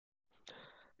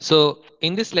So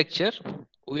in this lecture,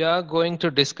 we are going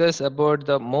to discuss about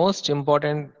the most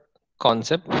important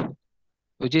concept,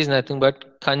 which is nothing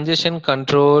but congestion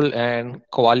control and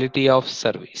quality of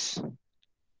service.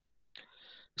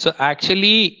 So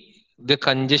actually, the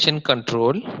congestion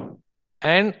control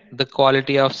and the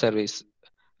quality of service,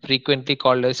 frequently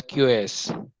called as QoS.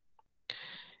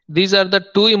 These are the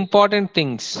two important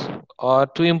things or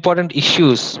two important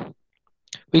issues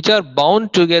which are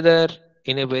bound together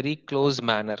in a very close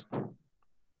manner.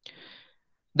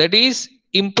 That is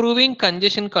improving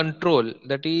congestion control,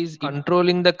 that is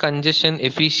controlling the congestion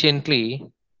efficiently,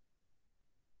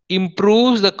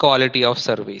 improves the quality of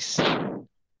service.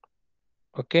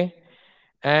 Okay,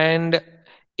 and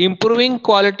improving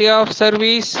quality of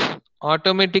service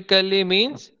automatically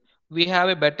means we have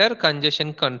a better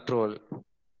congestion control,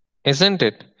 isn't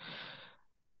it?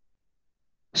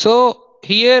 So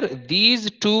here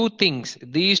these two things,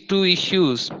 these two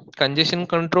issues, congestion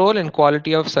control and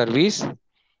quality of service,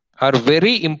 are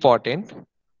very important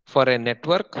for a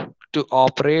network to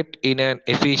operate in an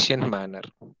efficient manner.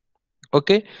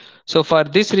 Okay, so for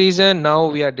this reason, now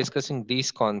we are discussing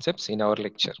these concepts in our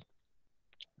lecture.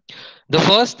 The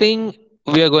first thing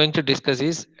we are going to discuss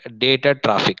is data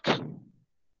traffic.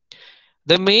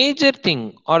 The major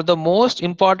thing or the most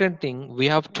important thing we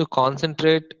have to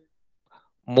concentrate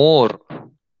more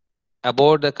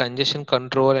about the congestion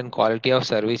control and quality of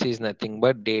service is nothing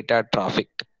but data traffic.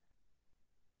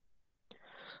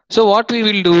 So what we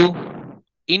will do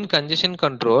in congestion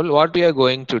control, what we are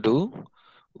going to do,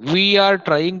 we are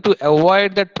trying to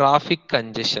avoid the traffic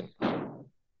congestion.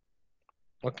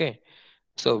 Okay,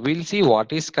 so we'll see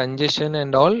what is congestion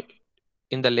and all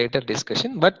in the later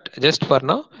discussion, but just for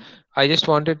now, I just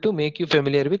wanted to make you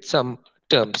familiar with some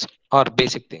terms or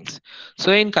basic things.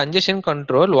 So in congestion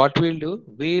control, what we'll do,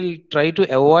 we'll try to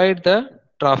avoid the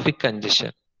traffic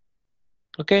congestion.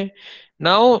 Okay,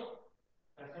 now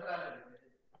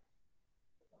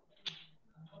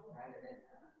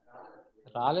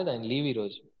రాలేదండి leave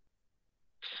ఈరోజు.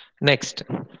 Next,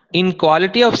 in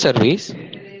quality of service,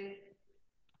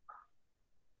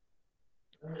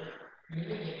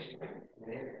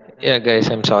 yeah guys,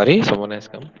 I'm sorry, someone has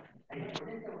come.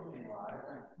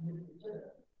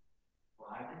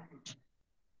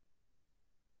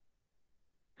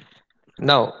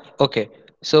 Now, okay,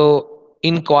 so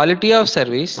in quality of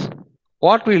service,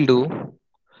 what we'll do,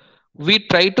 we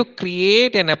try to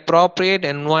create an appropriate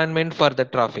environment for the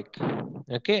traffic.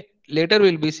 Okay, later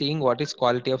we'll be seeing what is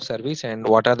quality of service and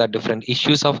what are the different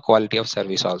issues of quality of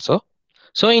service also.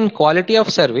 So in quality of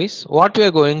service, what we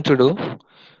are going to do,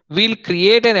 we'll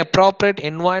create an appropriate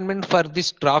environment for this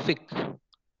traffic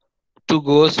to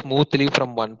go smoothly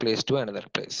from one place to another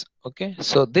place. Okay,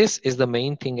 so this is the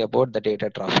main thing about the data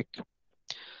traffic.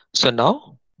 So now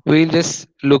we'll just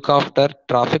look after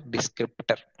traffic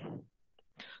descriptor.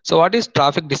 So what is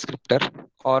traffic descriptor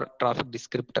or traffic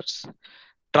descriptors?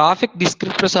 Traffic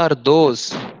descriptors are those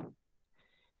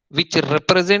which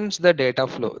represents the data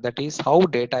flow, that is how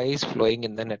data is flowing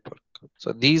in the network.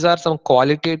 So these are some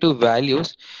qualitative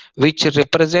values which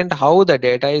represent how the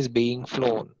data is being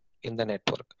flown in the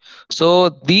network. So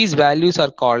these values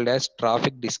are called as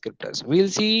traffic descriptors.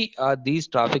 We'll see these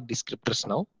traffic descriptors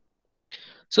now.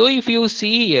 So if you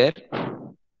see here,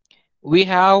 we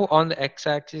have on the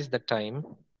x-axis the time,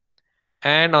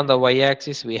 and on the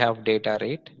y-axis we have data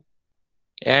rate,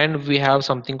 and we have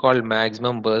something called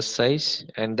maximum burst size,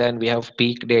 and then we have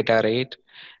peak data rate,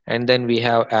 and then we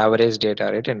have average data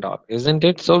rate and all, isn't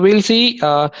it? So we'll see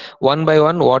one by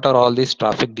one what are all these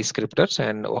traffic descriptors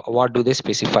and what do they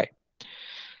specify.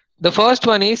 The first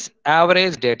one is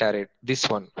average data rate. This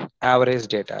one, average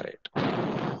data rate.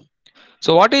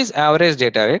 So what is average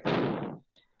data rate?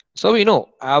 So we know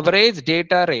average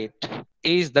data rate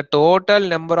is the total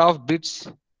number of bits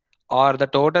or the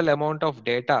total amount of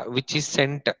data which is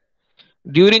sent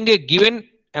during a given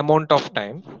amount of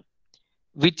time,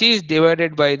 which is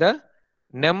divided by the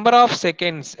number of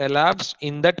seconds elapsed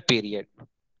in that period.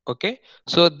 Okay,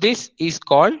 so this is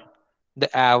called the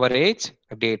average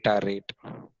data rate.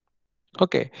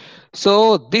 Okay,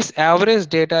 so this average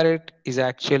data rate is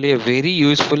actually a very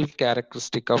useful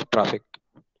characteristic of traffic.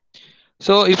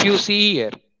 So if you see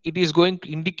here, it is going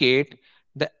to indicate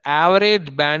the average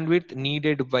bandwidth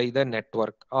needed by the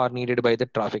network or needed by the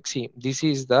traffic. See, this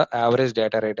is the average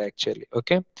data rate actually.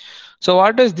 Okay, so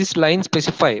what does this line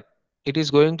specify? It is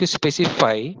going to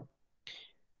specify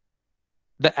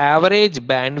the average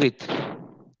bandwidth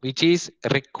which is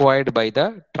required by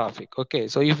the traffic. Okay,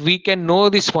 so if we can know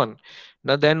this one,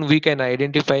 Now then we can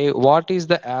identify what is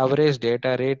the average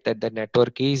data rate that the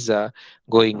network is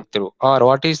going through, or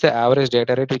what is the average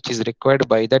data rate which is required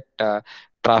by that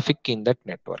traffic in that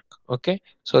network. Okay,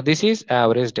 so this is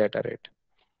average data rate.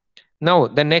 Now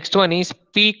the next one is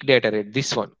peak data rate.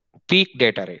 This one, peak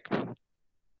data rate.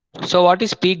 So what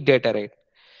is peak data rate?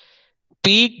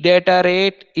 Peak data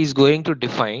rate is going to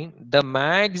define the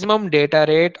maximum data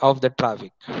rate of the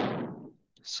traffic.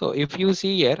 So if you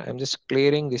see here, I'm just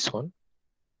clearing this one.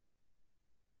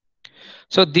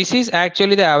 So this is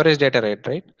actually the average data rate,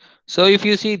 right? So if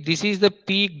you see, this is the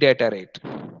peak data rate.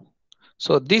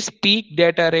 So this peak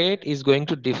data rate is going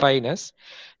to define us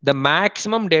the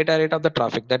maximum data rate of the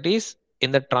traffic, that is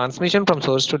in the transmission from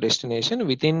source to destination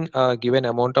within a given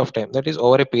amount of time, that is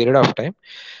over a period of time.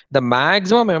 The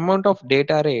maximum amount of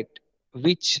data rate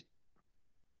which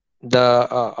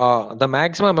the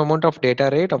maximum amount of data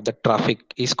rate of the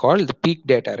traffic is called the peak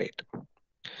data rate.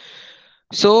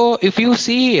 So if you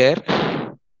see here,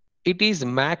 it is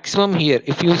maximum here.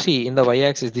 If you see in the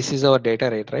y-axis, this is our data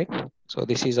rate, right? So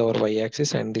this is our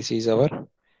y-axis and this is our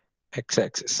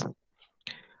x-axis.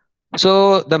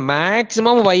 So the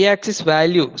maximum y-axis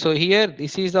value. So here,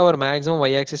 this is our maximum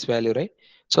y-axis value, right?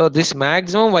 So this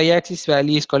maximum y-axis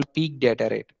value is called peak data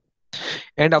rate.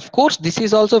 And of course, this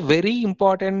is also very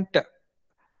important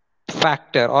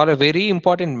factor or a very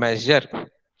important measure,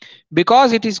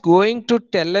 because it is going to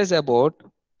tell us about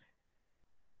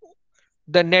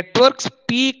the network's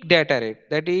peak data rate,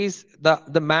 that is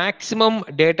the maximum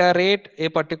data rate a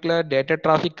particular data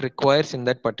traffic requires in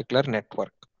that particular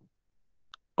network.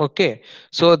 Okay,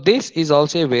 so this is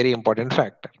also a very important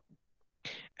factor.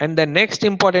 And the next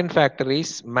important factor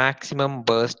is maximum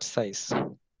burst size.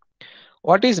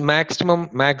 What is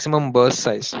maximum burst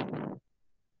size?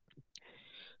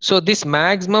 So this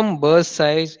maximum burst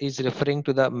size is referring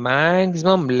to the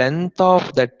maximum length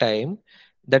of the time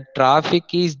the traffic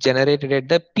is generated at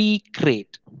the peak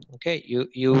rate. Okay,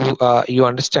 you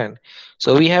understand.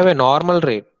 So we have a normal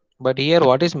rate, but here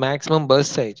what is maximum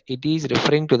burst size? It is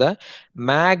referring to the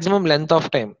maximum length of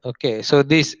time. Okay, so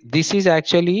this is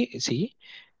actually, see,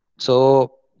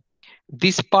 so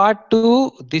this part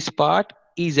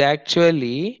is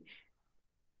actually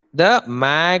the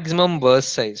maximum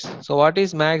burst size. So what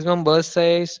is maximum burst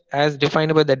size? As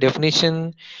defined by the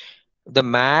definition, the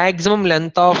maximum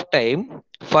length of time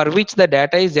for which the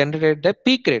data is generated at the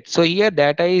peak rate. So here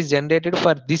data is generated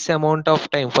for this amount of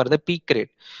time for the peak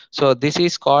rate. So this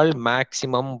is called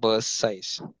maximum burst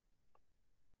size.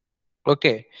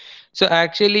 Okay, so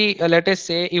actually, let us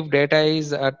say if data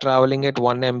is traveling at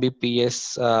 1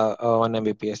 Mbps, 1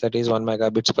 Mbps, that is 1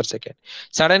 megabits per second.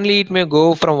 Suddenly, it may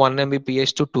go from 1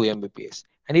 Mbps to 2 Mbps,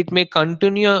 and it may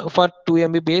continue for 2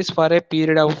 Mbps for a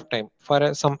period of time,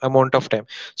 for some amount of time.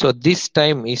 So this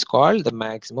time is called the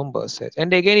maximum burst size,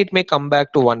 and again it may come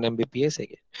back to 1 Mbps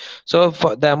again. So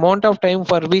for the amount of time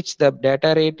for which the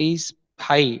data rate is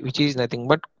high, which is nothing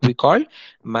but we call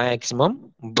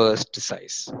maximum burst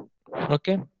size.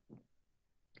 Okay,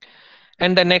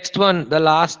 and the next one, the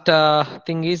last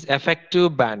thing is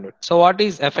effective bandwidth. So what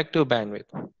is effective bandwidth?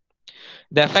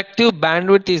 The effective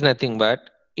bandwidth is nothing but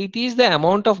it is the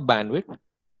amount of bandwidth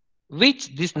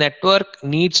which this network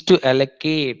needs to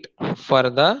allocate for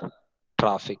the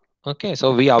traffic. Okay,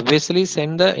 so we obviously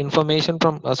send the information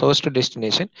from a source to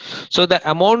destination. So the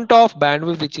amount of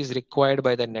bandwidth which is required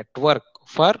by the network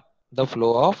for the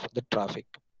flow of the traffic.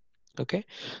 Okay,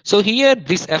 so here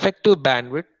this effective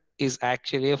bandwidth is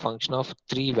actually a function of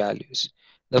three values.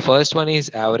 The first one is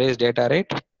average data rate,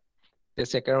 the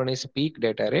second one is peak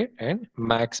data rate, and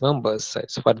maximum burst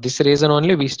size. For this reason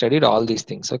only we studied all these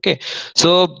things. Okay,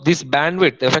 so this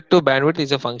bandwidth, the effective bandwidth,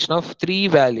 is a function of three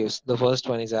values. The first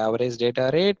one is average data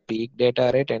rate, peak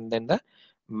data rate, and then the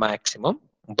maximum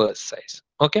burst size.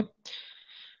 Okay,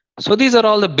 so these are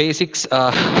all the basics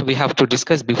we have to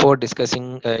discuss before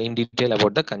discussing in detail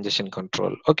about the congestion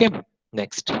control. Okay,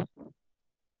 next.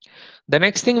 The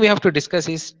next thing we have to discuss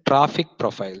is traffic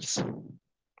profiles.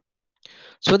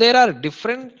 So there are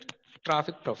different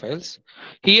traffic profiles.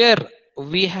 Here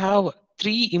we have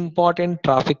three important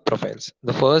traffic profiles.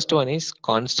 The first one is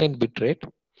constant bitrate.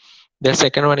 The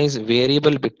second one is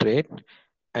variable bitrate.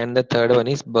 And the third one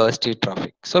is bursty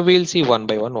traffic. So we'll see one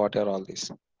by one what are all these.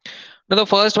 Now the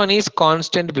first one is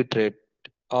constant bitrate,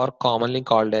 or commonly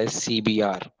called as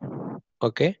CBR.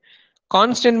 Okay,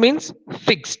 constant means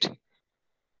fixed.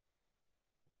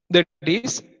 That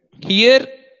is, here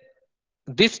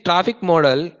this traffic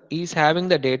model is having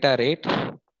the data rate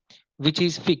which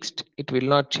is fixed. It will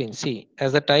not change. See,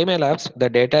 as the time elapses, the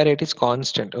data rate is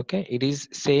constant. Okay, it is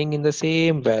saying in the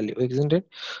same value, isn't it?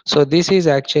 So this is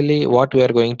actually what we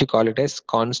are going to call it as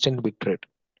constant bit rate.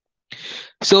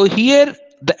 So here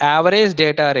the average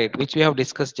data rate, which we have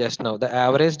discussed just now, the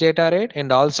average data rate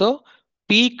and also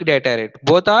peak data rate,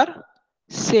 both are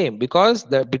same because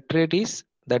the bit rate is,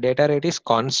 the data rate is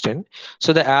constant.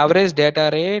 So the average data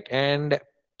rate and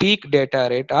peak data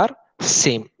rate are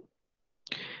same.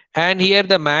 And here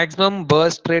the maximum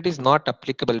burst rate is not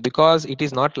applicable because it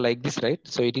is not like this, right?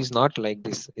 So it is not like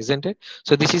this, isn't it?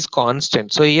 So this is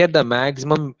constant. So here the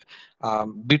maximum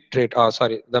bit rate, oh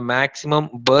sorry, the maximum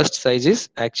burst size is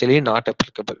actually not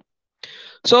applicable.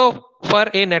 So for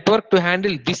a network to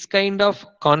handle this kind of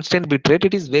constant bit rate,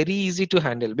 it is very easy to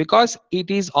handle because it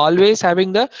is always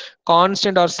having the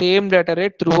constant or same data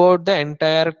rate throughout the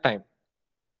entire time,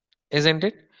 isn't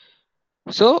it?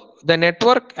 So the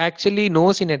network actually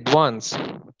knows in advance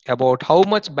about how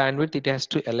much bandwidth it has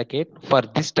to allocate for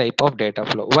this type of data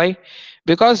flow. Why?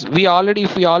 Because we already,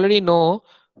 if we already know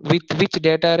with which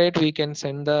data rate we can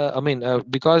send the, I mean,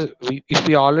 because if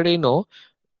we already know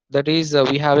that is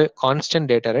we have a constant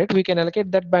data rate, we can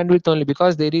allocate that bandwidth only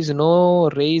because there is no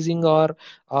raising or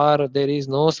there is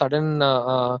no sudden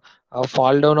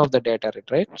fall down of the data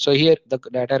rate, right? So here the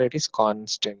data rate is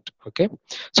constant. Okay,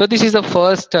 so this is the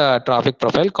first traffic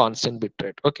profile, constant bit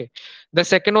rate. Okay, the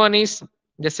second one is,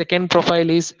 the second profile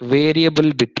is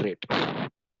variable bit rate.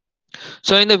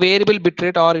 So in the variable bit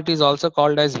rate, or it is also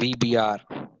called as VBR,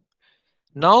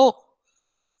 now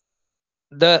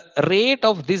the rate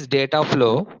of this data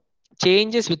flow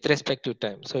changes with respect to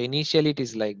time. So initially it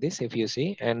is like this, if you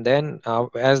see, and then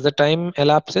as the time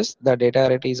elapses, the data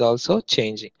rate is also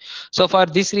changing. So for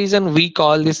this reason, we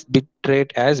call this bit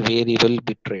rate as variable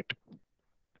bit rate.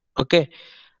 Okay,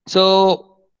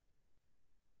 so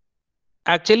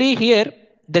actually here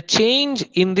the change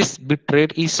in this bit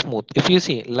rate is smooth. If you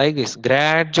see like this,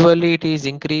 gradually it is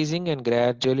increasing and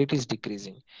gradually it is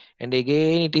decreasing, and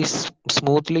again it is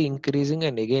smoothly increasing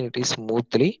and again it is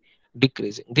smoothly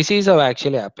decreasing. This is how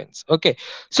actually happens. Okay,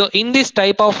 so in this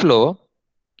type of flow,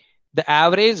 the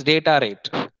average data rate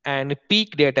and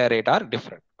peak data rate are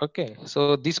different. Okay,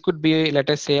 so this could be, let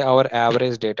us say, our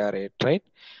average data rate, right?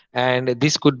 And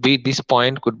this could be, this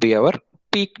point could be our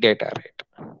peak data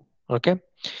rate. Okay,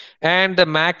 and the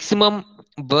maximum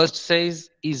burst size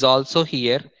is also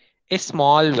here a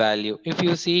small value. If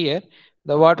you see here,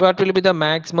 the what will be the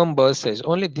maximum burst size?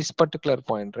 Only this particular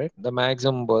point, right? The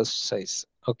maximum burst size.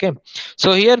 Okay,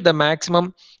 so here the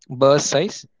maximum burst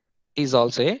size is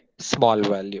also a small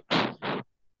value.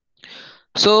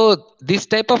 So this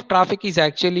type of traffic is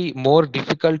actually more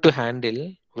difficult to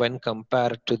handle when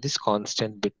compared to this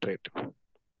constant bit rate.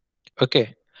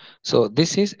 Okay, so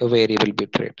this is a variable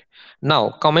bit rate.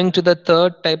 Now coming to the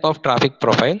third type of traffic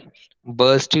profile,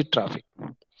 bursted traffic.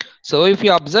 So if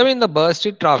you observe in the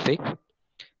bursted traffic,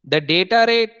 the data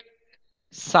rate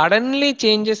suddenly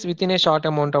changes within a short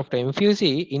amount of time. If you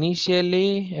see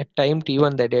initially at time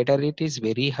t1, the data rate is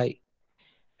very high,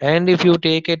 and if you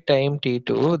take a time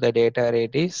t2, the data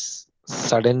rate is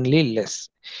suddenly less.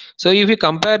 So if you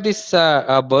compare this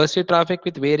bursty traffic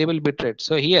with variable bit rate,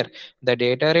 so here the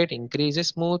data rate increases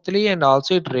smoothly and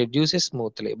also it reduces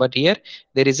smoothly, but here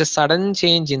there is a sudden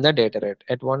change in the data rate.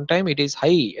 At one time it is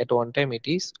high, at one time it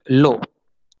is low.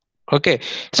 Okay,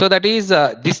 so that is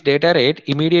this data rate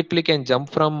immediately can jump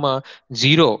from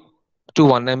 0 to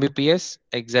 1 mbps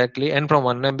exactly, and from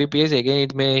 1 mbps again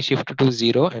it may shift to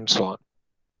 0 and so on.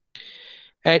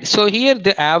 And so here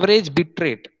the average bit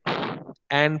rate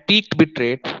and peak bit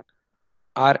rate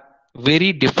are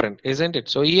very different, isn't it?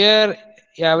 So here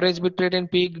average bit rate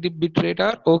and peak bit rate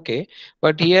are okay,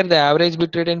 but here the average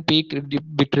bit rate and peak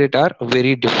bit rate are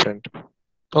very different.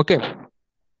 Okay,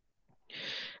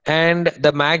 and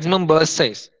the maximum burst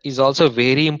size is also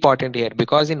very important here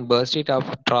because in bursty of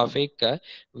traffic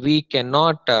we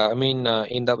cannot in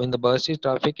the bursty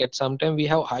traffic at some time we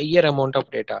have higher amount of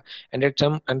data, and at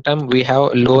some time we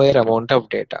have lower amount of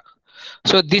data.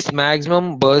 So this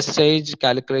maximum burst size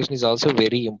calculation is also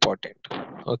very important.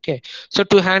 Okay, so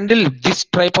to handle this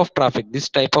type of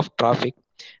traffic,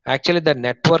 actually the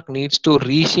network needs to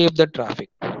reshape the traffic.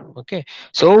 Okay,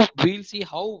 so we'll see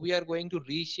how we are going to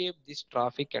reshape this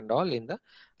traffic and all in the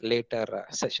later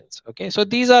sessions. Okay, so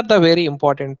these are the very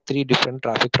important three different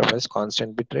traffic profiles: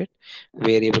 constant bitrate,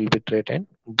 variable bitrate, and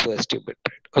bursty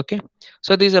bitrate. Okay,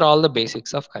 so these are all the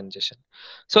basics of congestion.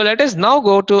 So let us now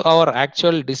go to our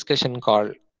actual discussion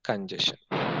called congestion.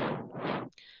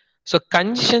 So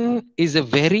congestion is a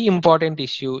very important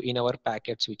issue in our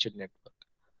packet switched network.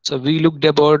 So we looked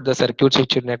about the circuit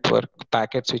switched network,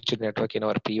 packet switched network in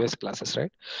our previous classes,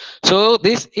 right? So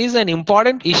this is an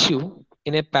important issue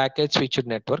in a packet switched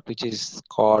network, which is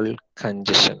called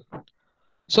congestion.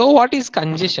 So what is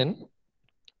congestion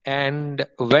and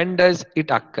when does it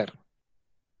occur?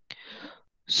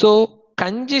 So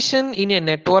congestion in a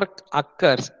network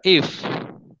occurs if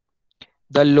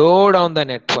the load on the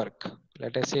network,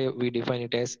 let us say we define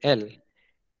it as L.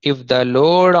 If the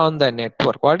load on the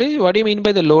network, what do you mean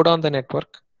by the load on the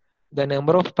network? The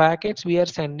number of packets we are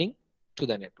sending to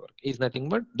the network is nothing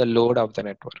but the load of the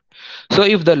network. So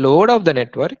if the load of the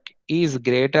network is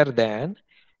greater than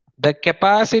the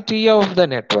capacity of the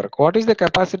network, what is the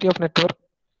capacity of network?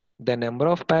 The number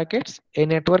of packets a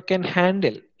network can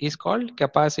handle is called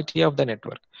capacity of the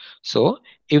network. So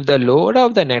if the load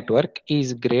of the network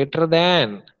is greater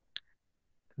than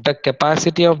the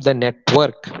capacity of the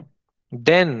network,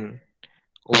 then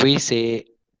we say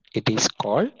it is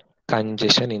called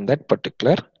congestion in that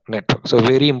particular network. So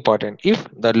very important. If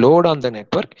the load on the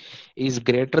network is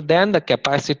greater than the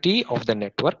capacity of the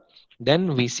network,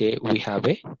 then we say we have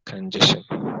a congestion.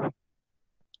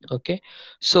 Okay.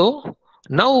 So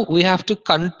now we have to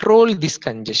control this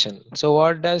congestion. So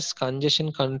what does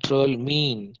congestion control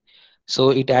mean? So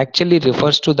it actually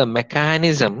refers to the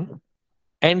mechanism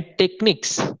and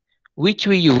techniques which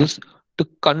we use to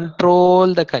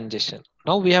control the congestion.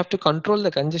 Now we have to control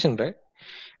the congestion, right?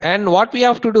 And what we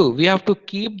have to do, we have to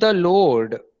keep the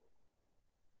load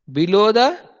below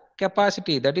the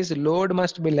capacity. That is, load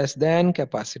must be less than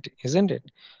capacity, isn't it?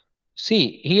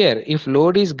 See here, if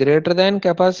load is greater than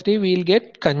capacity, we will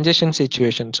get congestion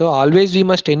situation. So always we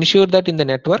must ensure that in the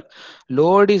network,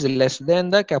 load is less than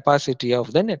the capacity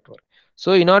of the network.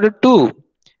 So in order to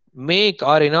make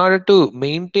or in order to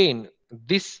maintain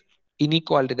this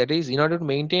inequality, that is in order to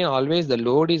maintain always the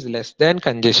load is less than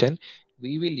congestion,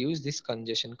 we will use this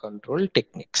congestion control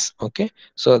techniques. Okay,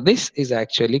 so this is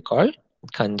actually called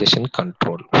congestion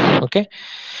control. Okay,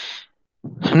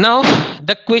 now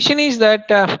the question is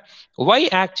that why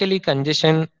actually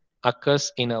congestion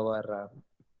occurs in our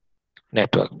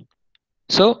network.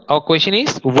 So our question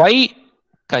is why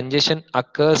congestion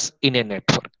occurs in a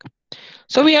network.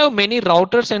 So we have many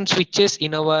routers and switches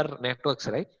in our networks,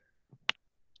 right?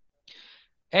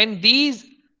 And these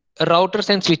routers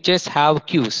and switches have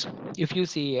queues. If you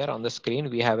see here on the screen,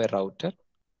 we have a router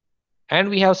and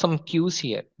we have some queues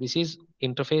here. This is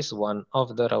interface 1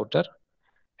 of the router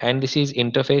and this is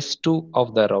interface 2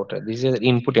 of the router. This is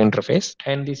input interface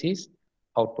and this is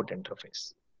output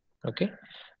interface. Okay.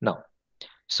 Now,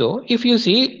 so if you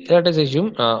see, let us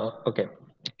assume, okay.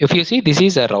 If you see, this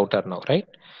is a router now, right?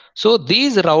 So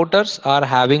these routers are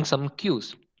having some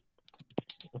queues.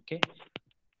 Okay.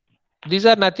 These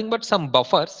are nothing but some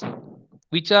buffers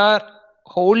which are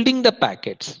holding the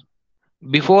packets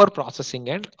before processing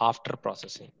and after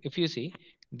processing. If you see,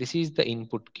 this is the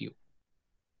input queue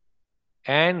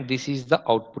and this is the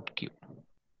output queue.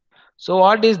 So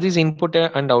what is this input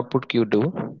and output queue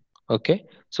do? Okay.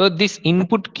 So this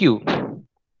input queue,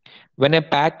 when a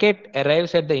packet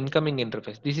arrives at the incoming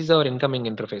interface, this is our incoming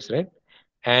interface, right?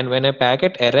 And when a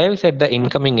packet arrives at the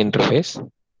incoming interface,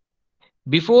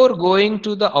 before going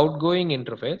to the outgoing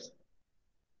interface,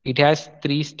 it has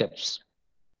 3 steps.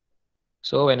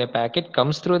 So when a packet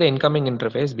comes through the incoming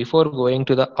interface, before going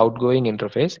to the outgoing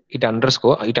interface, it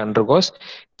undergoes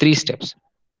 3 steps.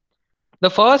 The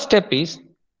first step is,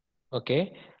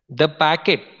 okay, the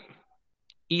packet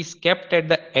is kept at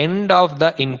the end of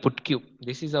the input queue.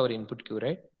 This is our input queue,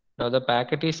 right? Now the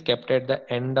packet is kept at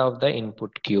the end of the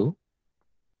input queue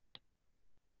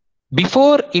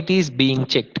before it is being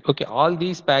checked. Okay, all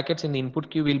these packets in the input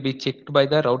queue will be checked by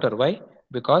the router. Why?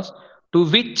 Because to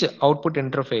which output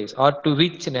interface or to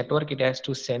which network it has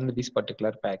to send this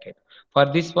particular packet. For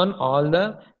this one, all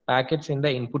the packets in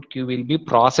the input queue will be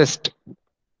processed.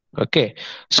 Okay,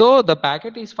 so the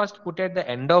packet is first put at the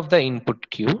end of the input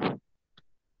queue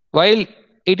while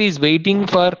it is waiting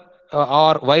for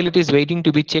or while it is waiting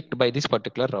to be checked by this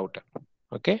particular router.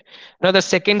 Okay, now the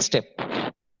second step.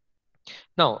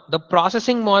 Now, the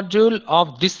processing module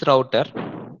of this router,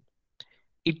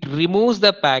 it removes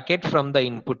the packet from the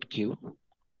input queue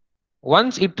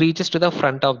once it reaches to the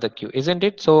front of the queue, isn't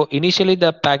it? So initially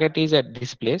the packet is at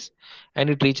this place and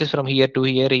it reaches from here to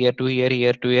here, here to here,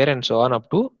 here to here, and so on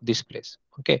up to this place.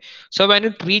 Okay. So when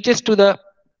it reaches to the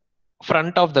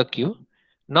front of the queue,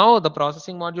 now the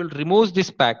processing module removes this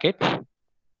packet.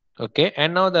 Okay.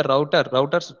 And now the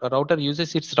router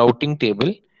uses its routing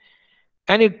table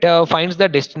and it finds the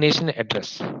destination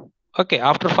address. Okay,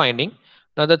 after finding,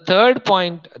 now the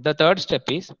third step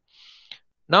is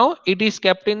now it is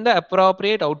kept in the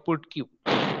appropriate output queue.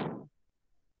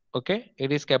 Okay,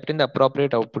 it is kept in the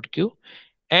appropriate output queue,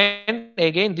 and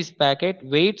again this packet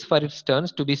waits for its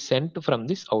turns to be sent from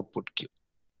this output queue.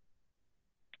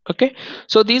 Okay,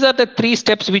 so these are the three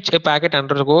steps which a packet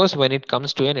undergoes when it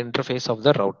comes to an interface of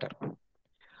the router.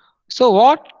 So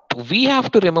what we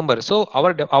have to remember, so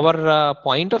our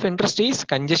point of interest is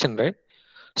congestion, right?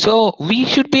 So we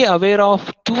should be aware of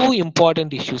two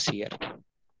important issues here.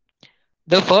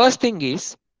 The first thing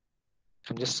is,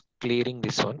 I'm just clearing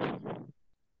this one.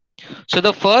 So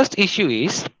the first issue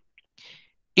is,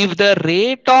 if the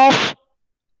rate of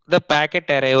the packet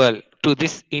arrival to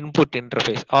this input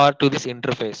interface or to this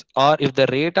interface, or if the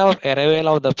rate of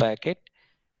arrival of the packet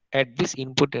at this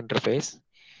input interface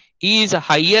is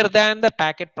higher than the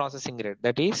packet processing rate,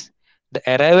 that is, the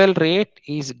arrival rate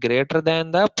is greater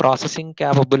than the processing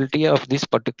capability of this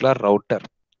particular router,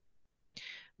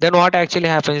 then what actually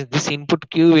happens, this input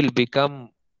queue will become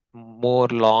more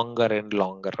longer and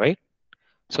longer, right?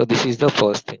 So this is the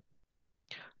first thing.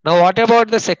 Now what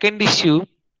about the second issue?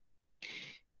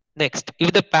 Next,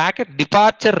 if the packet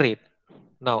departure rate,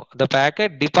 now the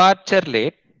packet departure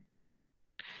rate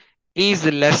is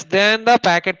less than the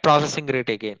packet processing rate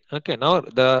again. Okay, now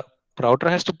the router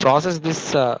has to process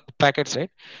this packets, right?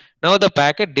 Now the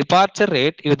packet departure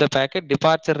rate, if the packet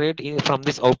departure rate is from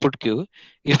this output queue,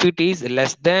 if it is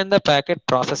less than the packet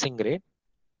processing rate,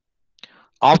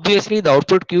 obviously the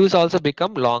output queues also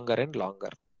become longer and longer.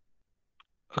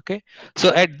 Okay,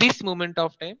 so at this moment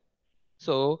of time,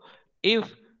 so if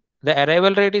the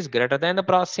arrival rate is greater than the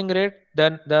processing rate,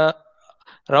 then the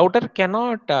router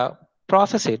cannot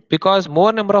process it because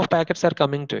more number of packets are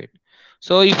coming to it.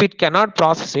 So if it cannot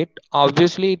process it,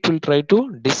 obviously it will try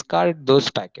to discard those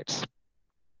packets.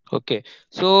 Okay,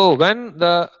 so when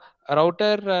the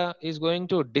router is going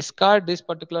to discard this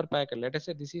particular packet, let us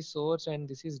say this is source and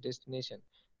this is destination.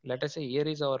 Let us say here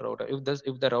is our router.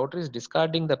 If the router is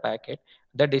discarding the packet,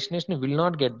 the destination will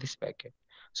not get this packet.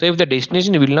 So if the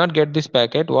destination will not get this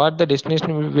packet, what the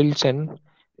destination will send?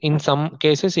 In some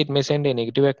cases, it may send a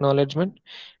negative acknowledgement,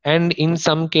 and in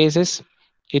some cases,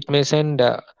 it may send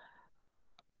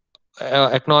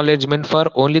acknowledgement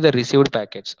for only the received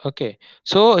packets. Okay,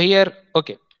 so here,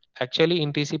 okay, actually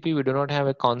in TCP we do not have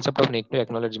a concept of negative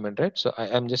acknowledgement, right? So I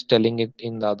am just telling it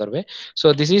in the other way.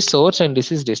 So this is source and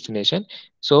this is destination.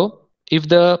 So if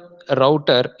the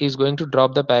router is going to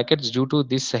drop the packets due to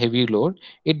this heavy load,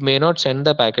 it may not send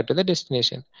the packet to the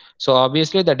destination. So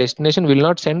obviously the destination will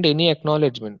not send any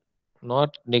acknowledgement,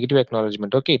 not negative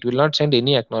acknowledgement. Okay, it will not send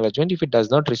any acknowledgement if it does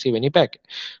not receive any packet.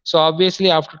 So obviously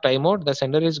after timeout, the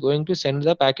sender is going to send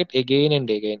the packet again and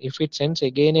again. If it sends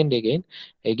again and again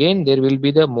there will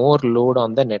be the more load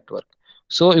on the network.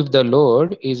 So if the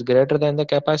load is greater than the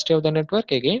capacity of the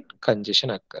network, again congestion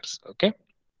occurs. Okay.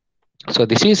 So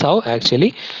this is how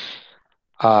actually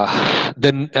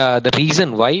the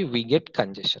reason why we get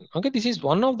congestion. Okay, this is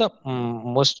one of the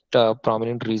most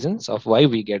prominent reasons of why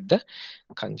we get the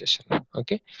congestion.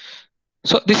 Okay,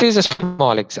 so this is a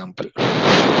small example.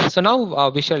 So now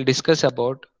we shall discuss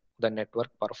about the network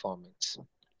performance.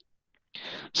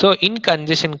 So in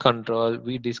congestion control,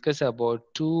 we discuss about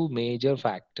two major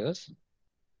factors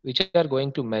which are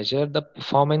going to measure the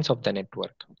performance of the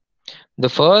network. The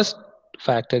first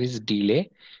factor is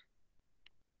delay,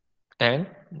 and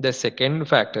the second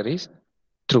factor is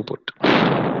throughput.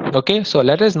 Okay, so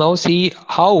let us now see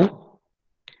how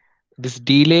this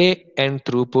delay and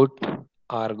throughput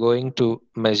are going to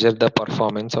measure the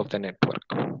performance of the network.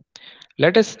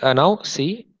 Let us now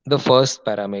see the first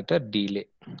parameter, delay.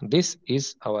 This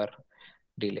is our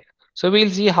delay. So we'll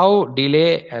see how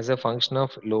delay as a function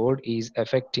of load is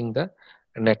affecting the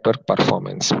network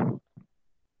performance.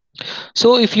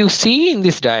 So if you see in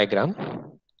this diagram,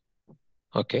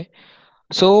 okay,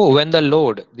 so when the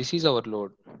load, this is our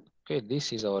load, okay,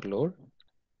 this is our load,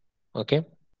 okay,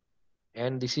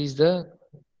 and this is the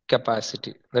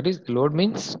capacity, that is load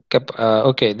means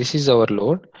okay, this is our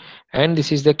load and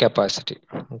this is the capacity.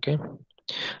 Okay,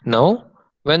 now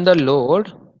when the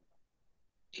load,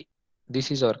 this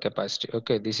is our capacity,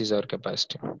 okay, this is our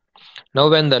capacity. Now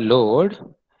when the load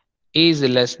is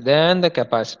less than the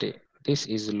capacity, this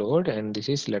is load and this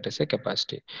is, let us say,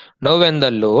 capacity. Now when the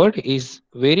load is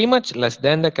very much less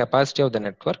than the capacity of the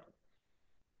network,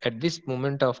 at this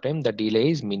moment of time the delay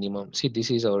is minimum. See,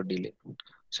 this is our delay.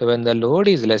 So when the load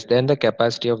is less than the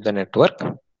capacity of the network,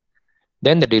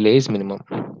 then the delay is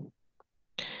minimum.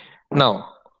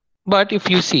 Now, but if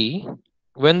you see,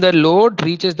 when the load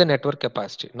reaches the network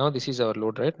capacity, now this is our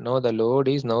load, right? Now the load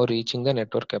is now reaching the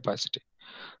network capacity.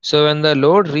 So when the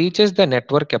load reaches the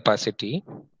network capacity,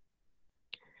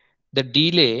 the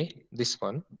delay, this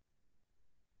one,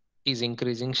 is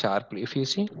increasing sharply. If you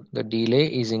see, the delay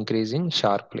is increasing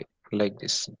sharply like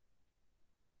this.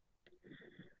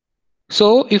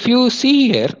 So if you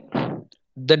see here,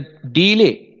 the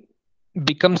delay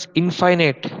becomes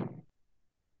infinite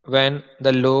when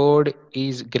the load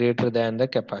is greater than the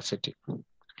capacity.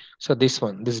 So this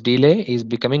delay is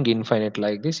becoming infinite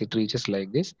like this. It reaches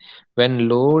like this when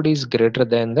load is greater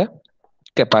than the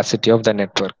capacity of the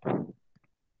network.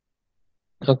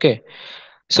 Okay.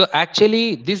 So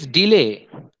actually, this delay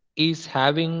is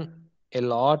having a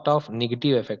lot of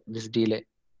negative effect. This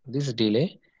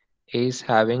delay is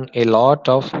having a lot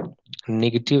of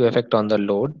negative effect on the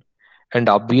load, and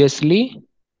obviously,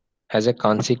 as a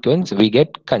consequence, we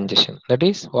get congestion. That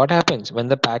is what happens when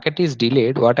the packet is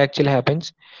delayed. What actually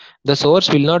happens? The source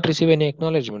will not receive any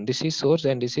acknowledgement. This is source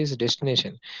and this is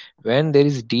destination. When there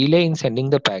is delay in sending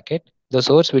the packet, the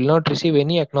source will not receive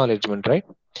any acknowledgement, right?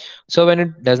 So when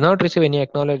it does not receive any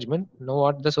acknowledgement, know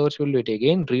what the source will do? It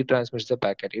again retransmits the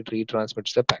packet. It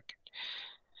retransmits the packet,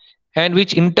 and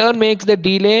which in turn makes the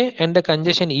delay and the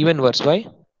congestion even worse. Why?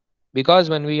 Because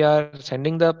when we are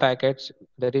sending the packets,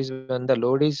 that is when the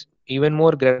load is even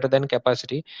more greater than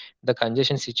capacity, the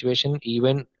congestion situation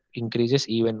even increases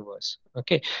even worse.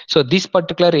 Okay, so this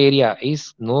particular area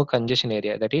is no congestion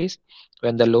area. That is,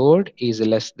 when the load is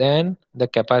less than the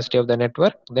capacity of the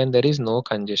network, then there is no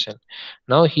congestion.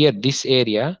 Now here this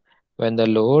area, when the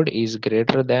load is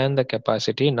greater than the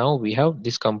capacity, now we have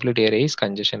this complete area is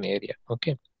congestion area.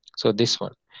 Okay, so this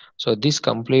one, so this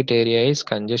complete area is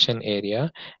congestion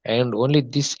area, and only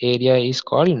this area is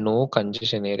called no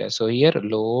congestion area. So here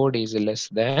load is less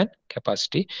than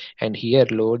capacity, and here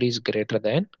load is greater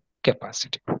than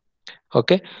capacity.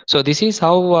 Okay, so this is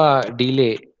how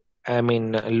delay, I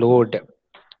mean load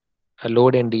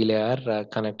and delay are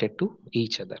connected to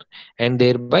each other, and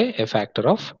thereby a factor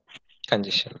of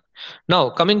congestion. Now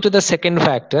coming to the second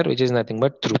factor, which is nothing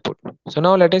but throughput. So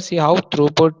now let us see how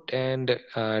throughput and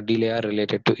delay are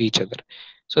related to each other.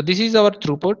 So this is our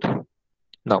throughput.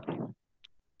 Now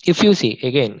if you see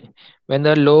again, when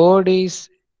the load is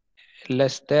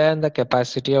less than the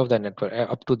capacity of the network,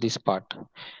 up to this part,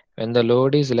 when the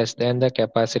load is less than the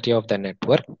capacity of the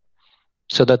network,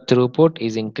 so the throughput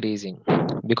is increasing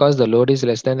because the load is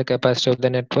less than the capacity of the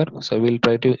network. So we'll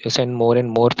try to send more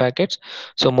and more packets.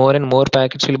 So more and more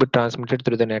packets will be transmitted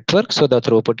through the network. So the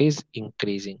throughput is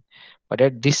increasing. But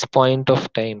at this point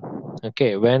of time,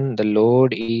 okay, when the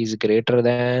load is greater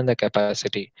than the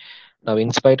capacity, now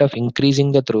in spite of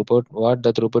increasing the throughput, what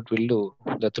the throughput will do?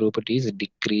 The throughput is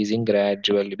decreasing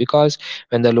gradually because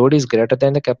when the load is greater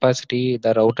than the capacity,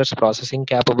 the router's processing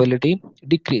capability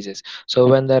decreases. So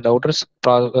when the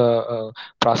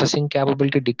processing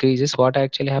capability decreases, what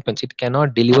actually happens? It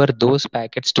cannot deliver those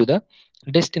packets to the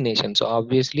destination. So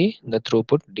obviously the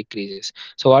throughput decreases.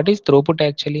 So what is throughput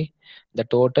actually? The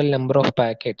total number of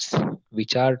packets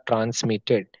which are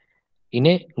transmitted in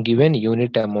a given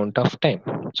unit amount of time.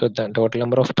 So the total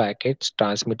number of packets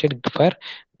transmitted for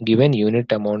given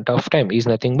unit amount of time is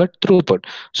nothing but throughput.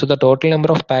 So the total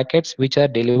number of packets which are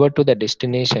delivered to the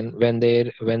destination when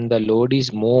the load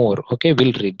is more, okay,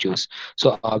 will reduce.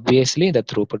 So obviously the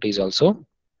throughput is also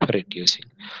reducing.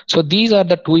 So these are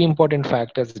the two important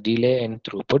factors, delay and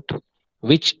throughput,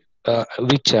 which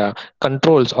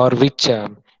controls or which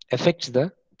affects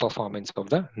the performance of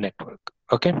the network.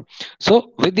 Okay,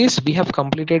 so with this, we have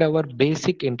completed our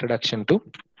basic introduction to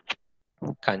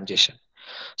congestion.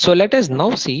 So let us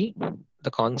now see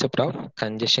the concept of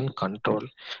congestion control.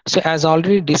 So as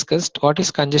already discussed, what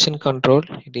is congestion control?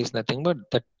 It is nothing but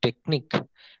the technique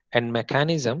and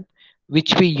mechanism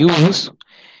which we use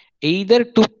either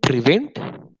to prevent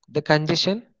the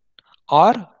congestion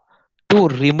or to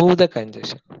remove the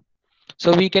congestion.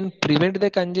 So we can prevent the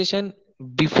congestion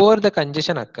before the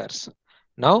congestion occurs.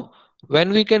 Now,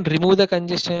 when we can remove the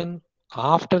congestion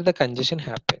after the congestion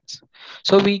happens.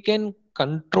 So we can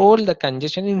control the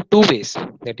congestion in two ways.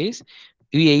 That is,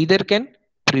 we either can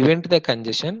prevent the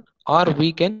congestion or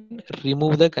we can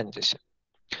remove the congestion.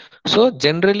 So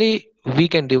generally, we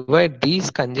can divide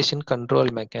these congestion control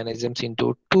mechanisms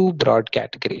into two broad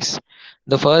categories.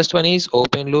 The first one is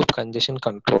open loop congestion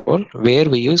control, where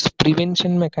we use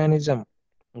prevention mechanism.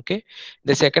 Okay.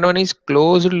 The second one is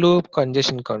closed loop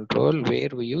congestion control, where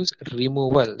we use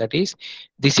removal. That is,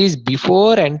 this is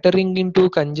before entering into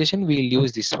congestion, we'll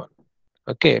use this one.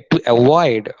 Okay, to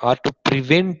avoid or to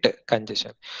prevent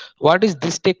congestion. What is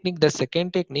this technique? The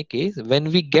second technique is when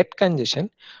we get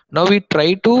congestion, now we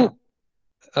try to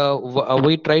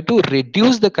we try to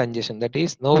reduce the congestion. That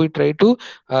is, now we try to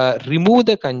remove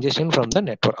the congestion from the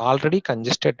network, already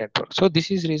congested network. So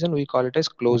this is reason we call it as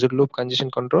closed loop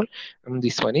congestion control, and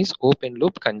this one is open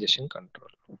loop congestion control.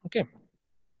 Okay.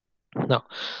 Now,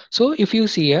 so if you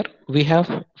see here, we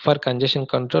have for congestion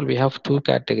control, we have two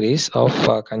categories of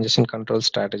congestion control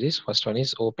strategies. First one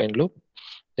is open loop,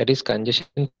 that is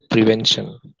congestion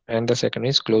prevention, and the second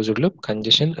is closed loop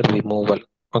congestion removal.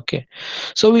 Okay,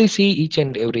 so we'll see each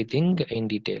and everything in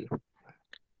detail.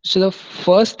 So the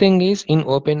first thing is, in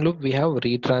open loop we have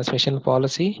retransmission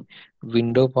policy,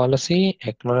 window policy,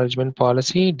 acknowledgement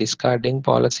policy, discarding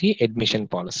policy, admission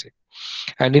policy.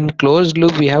 And in closed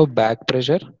loop, we have back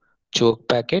pressure, choke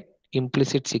packet,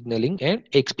 implicit signaling, and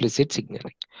explicit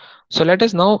signaling. So let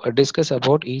us now discuss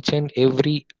about each and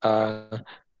every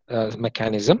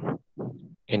mechanism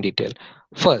in detail.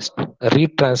 First,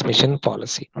 retransmission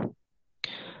policy.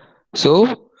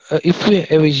 So if we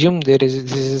assume there is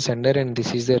this is a sender and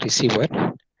this is the receiver,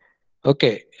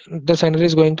 okay, the sender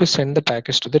is going to send the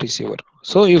package to the receiver.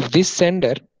 So if this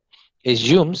sender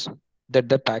assumes that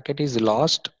the packet is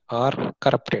lost or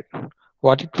corrupted,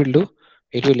 what it will do,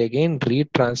 it will again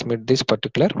retransmit this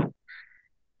particular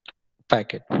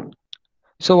packet.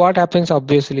 So what happens,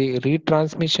 obviously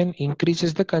retransmission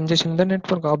increases the congestion in the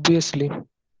network, obviously.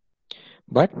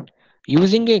 But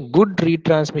using a good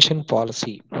retransmission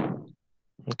policy,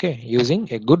 okay, using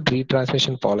a good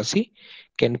retransmission policy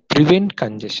can prevent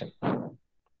congestion.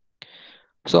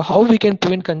 So how we can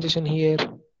prevent congestion here?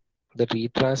 The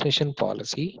retransmission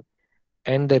policy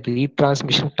and the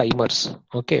retransmission timers.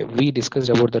 Okay, we discussed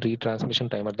about the retransmission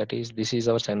timer, that is, this is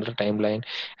our sender timeline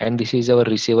and this is our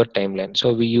receiver timeline.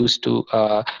 So we used to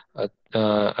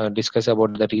discuss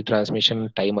about the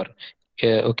retransmission timer.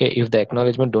 Okay, if the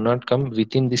acknowledgement do not come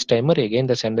within this timer, again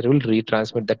the sender will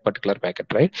retransmit that particular packet,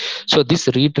 right? So this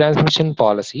retransmission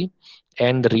policy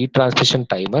and the retransmission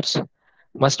timers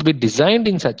must be designed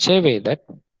in such a way that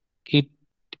it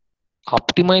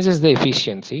optimizes the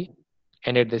efficiency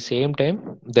and at the same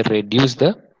time they reduce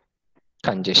the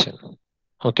congestion.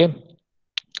 Okay,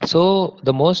 so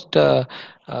the most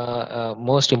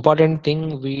important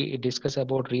thing we discuss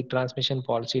about retransmission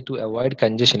policy to avoid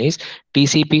congestion is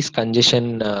TCP's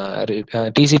retransmission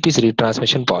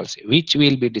policy, which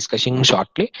we'll be discussing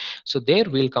shortly. So there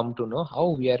we'll come to know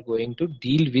how we are going to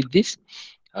deal with this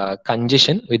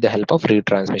congestion with the help of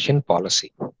retransmission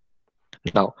policy.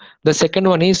 Now the second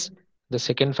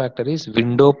factor is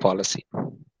window policy.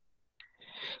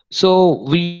 So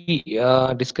we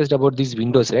discussed about these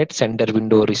windows, right? Sender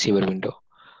window, receiver window.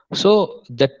 So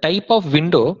the type of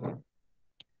window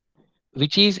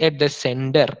which is at the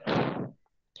sender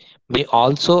may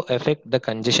also affect the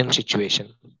congestion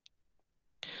situation.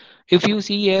 If you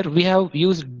see here, we have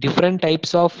used different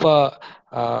types of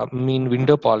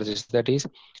window policies. That is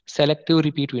selective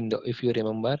repeat window. If you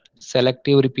remember,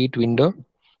 selective repeat window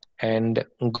and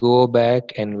go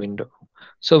back and window.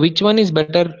 So which one is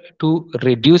better to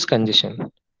reduce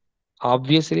congestion?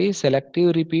 Obviously,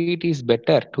 selective repeat is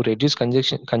better to reduce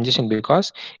congestion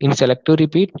because in selective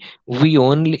repeat,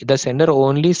 the sender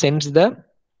only sends the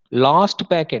last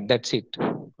packet. That's it.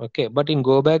 Okay, but in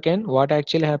go back and what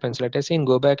actually happens? Let us say in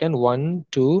go back and 1,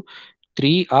 2,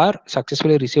 3 are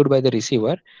successfully received by the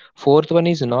receiver. Fourth one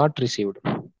is not received.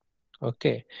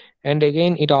 Okay, and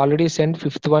again it already sent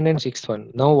fifth one and sixth one.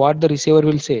 Now what the receiver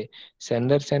will say?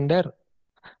 Sender,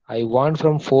 I want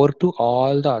from 4 to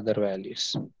all the other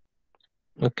values.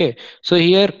 Okay, so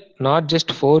here not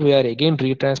just 4, we are again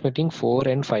retransmitting 4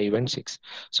 and 5 and 6.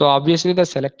 So obviously the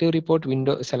selective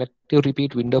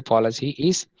repeat window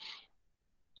policy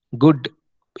good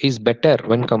is better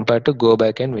when compared to go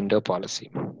back and window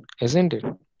policy, isn't it?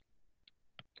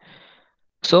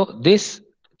 So this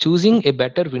choosing a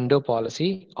better window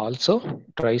policy also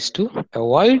tries to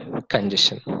avoid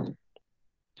congestion.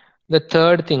 The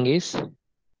third thing is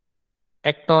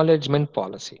acknowledgement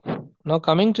policy. Now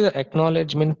coming to the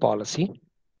acknowledgement policy,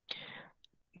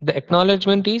 the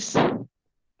acknowledgement is,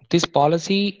 this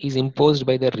policy is imposed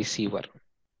by the receiver.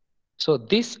 So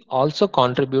this also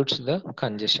contributes to the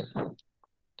congestion.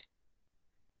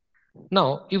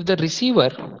 Now, if the receiver,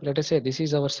 let us say this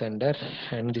is our sender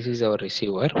and this is our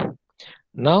receiver.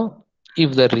 Now,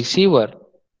 if the receiver,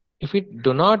 if it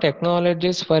do not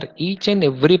acknowledges for each and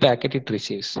every packet it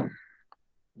receives,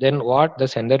 then what the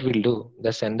sender will do?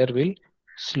 The sender will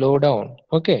slow down.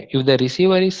 Okay, if the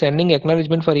receiver is sending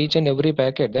acknowledgement for each and every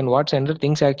packet, then what sender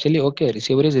thinks actually, okay,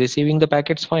 receiver is receiving the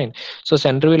packets fine. So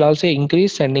sender will also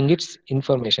increase sending its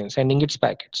information, sending its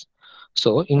packets.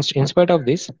 So in spite of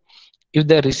this, if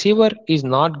the receiver is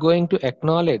not going to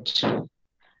acknowledge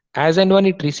As and when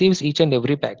it receives each and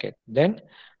every packet, then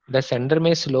the sender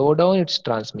may slow down its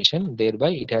transmission, thereby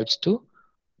it helps to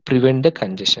prevent the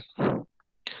congestion.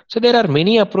 So there are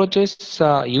many approaches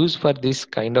used for this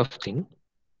kind of thing.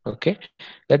 Okay,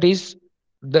 that is,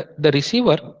 the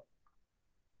receiver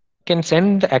can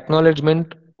send the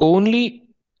acknowledgement only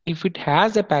if it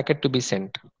has a packet to be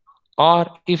sent, or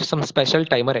if some special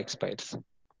timer expires,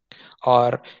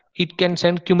 or it can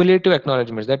send cumulative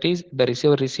acknowledgements. That is, the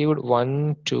receiver received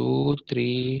 1, 2,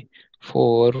 3,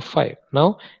 4, 5.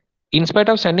 Now, in spite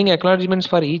of sending acknowledgements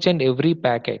for each and every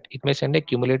packet, it may send a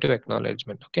cumulative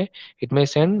acknowledgement. Okay, it may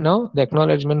send now the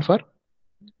acknowledgement for,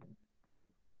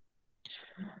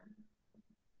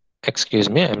 excuse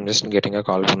me, I'm just getting a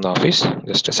call from the office,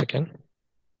 just a second.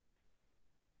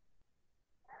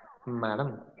 Madam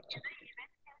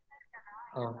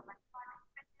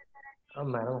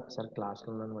madam ఒకసారి క్లాస్లో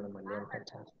ఉన్నాను madam, మళ్ళీ అంటారు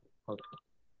చేస్తాను. Okay.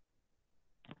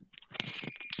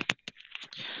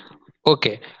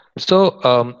 Okay. So,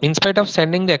 in spite of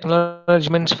sending the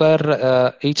acknowledgements for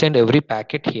each and every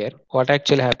packet here, what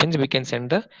actually happens, we can send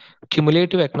the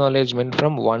cumulative acknowledgement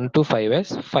from 1 to 5 as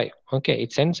 5. Okay,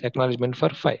 it sends acknowledgement for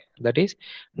 5. That is,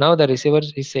 now the receiver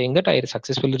is saying that I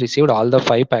successfully received all the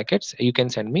 5 packets. You can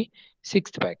send me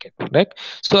 6th packet, right?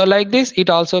 So, like this, it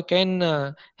also can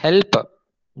help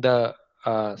the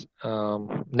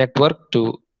network to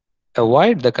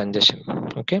avoid the congestion.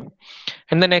 Okay,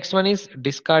 and the next one is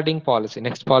discarding policy.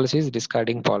 Next policy is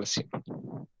discarding policy.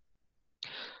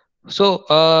 So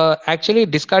actually,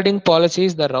 discarding policy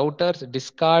is the routers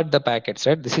discard the packets,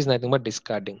 right? This is nothing but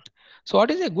discarding. So what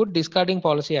is a good discarding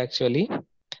policy actually?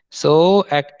 So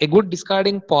a good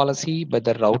discarding policy by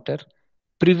the router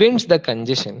prevents the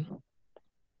congestion,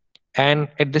 and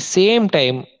at the same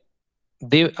time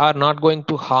they are not going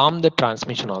to harm the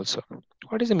transmission also.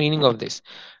 What is the meaning of this?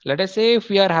 Let us say if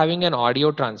we are having an audio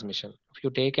transmission, if you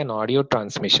take an audio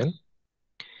transmission,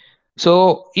 so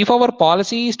if our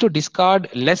policy is to discard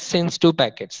less sensitive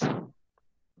packets,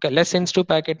 okay, less sensitive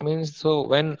packet means, so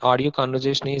when audio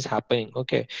conversation is happening,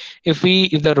 okay, if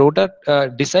the router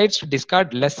decides to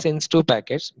discard less sensitive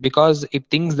packets because it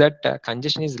thinks that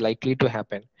congestion is likely to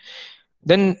happen,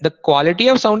 then the quality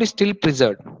of sound is still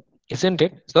preserved, isn't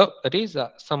it? So that is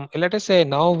some, let us say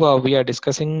now we are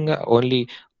discussing only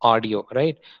audio,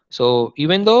 right? So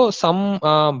even though some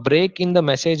break in the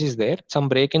message is there, some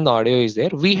break in the audio is there,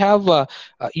 we have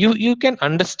you can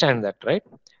understand that, right?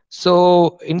 So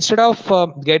instead of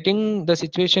getting the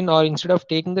situation, or instead of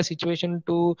taking the situation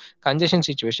to congestion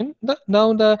situation, now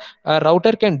the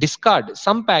router can discard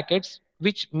some packets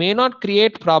which may not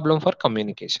create problem for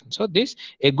communication. So this,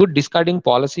 a good discarding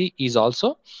policy is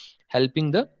also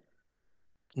helping the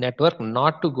network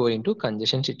not to go into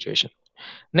congestion situation.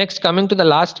 Next, coming to the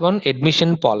last one,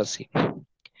 admission policy.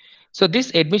 So this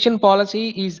admission policy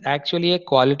is actually a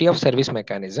quality of service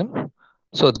mechanism.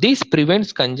 So this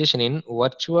prevents congestion in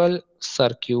virtual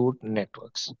circuit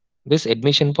networks. This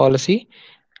admission policy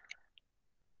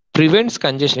prevents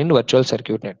congestion in virtual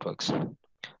circuit networks.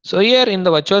 So here in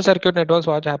the virtual circuit networks,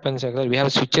 what happens actually, we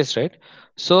have switches, right?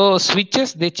 So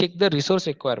switches, they check the resource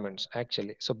requirements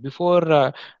actually. So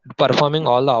before performing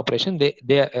all the operation,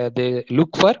 they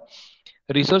look for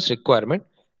resource requirement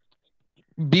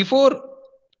before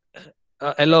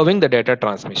allowing the data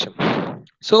transmission.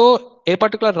 So a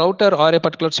particular router or a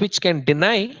particular switch can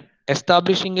deny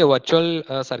establishing a virtual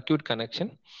circuit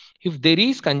connection if there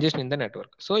is congestion in the network.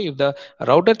 So if the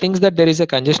router thinks that there is a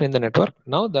congestion in the network,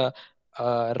 now the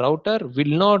router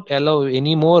will not allow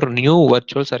any more new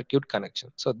virtual circuit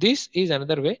connection. So this is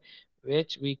another way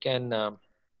which we can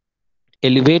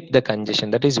elevate the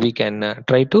congestion. That is, we can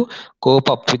try to cope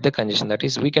up with the congestion. That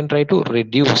is, we can try to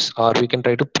reduce, or we can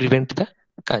try to prevent the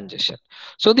congestion.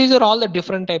 So these are all the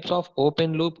different types of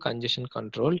open loop congestion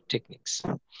control techniques.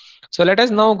 So let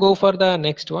us now go for the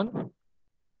next one,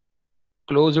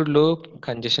 closed loop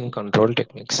congestion control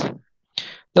techniques.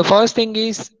 The first thing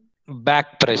is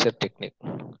back pressure technique.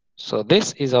 So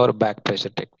this is our back pressure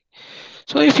technique.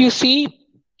 So if you see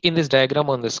in this diagram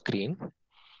on the screen,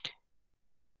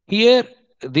 here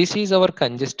this is our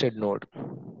congested node.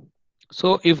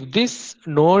 So if this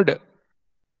node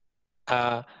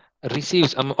uh,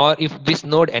 receives or if this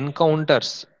node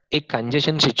encounters a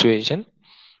congestion situation,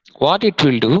 what it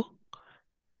will do,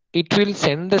 it will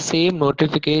send the same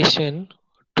notification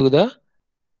to the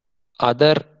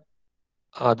other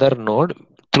other node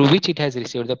through which it has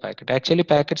received the packet. Actually,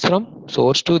 packets from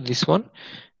source to this one,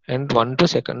 and one to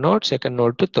second node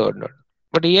to third node.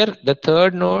 But here the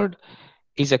third node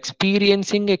is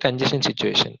experiencing a congestion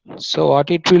situation. So what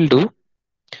it will do,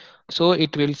 So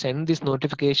it will send this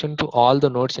notification to all the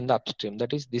nodes in the upstream.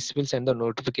 That is, this will send the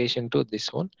notification to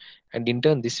this one, and in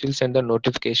turn, this will send the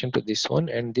notification to this one,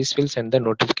 and this will send the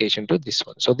notification to this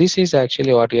one. So this is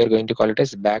actually what we are going to call it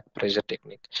as back pressure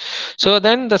technique. So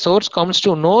then the source comes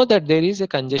to know that there is a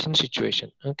congestion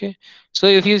situation. Okay. So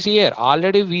if you see here,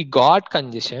 already we got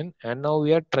congestion, and now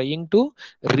we are trying to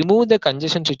remove the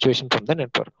congestion situation from the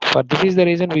network. For this is the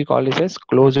reason we call this as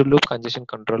closed loop congestion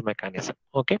control mechanism.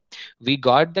 Okay, we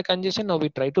got the congestion, now we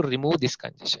try to remove this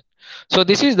congestion. So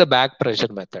this is the back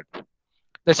pressure method.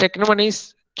 The second one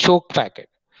is choke packet.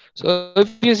 So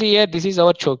if you see here, this is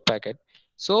our choke packet.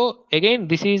 So again,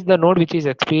 this is the node which is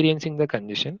experiencing the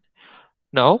congestion.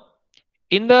 Now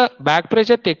in the back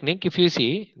pressure technique, if you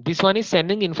see, this one is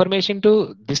sending information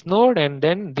to this node, and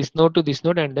then this node to this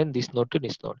node, and then this node to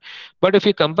this node. But if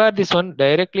you compare this one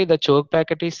directly, the choke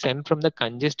packet is sent from the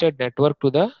congested network to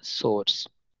the source.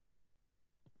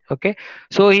 Okay,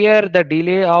 so here the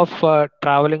delay of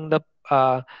traveling the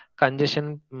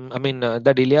congestion,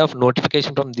 the delay of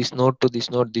notification from this node to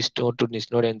this node, this node to this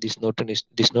node, and this node to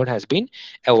this node has been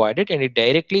avoided, and it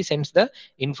directly sends the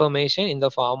information in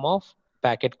the form of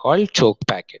packet called choke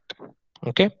packet.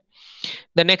 Okay,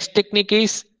 the next technique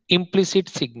is implicit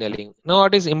signaling. Now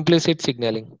what is implicit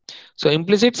signaling? So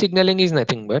implicit signaling is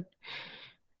nothing but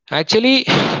actually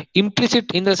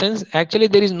implicit in the sense, actually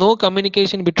there is no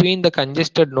communication between the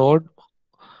congested node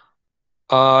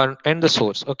and the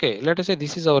source. Okay, let us say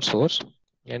this is our source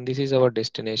and this is our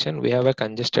destination. We have a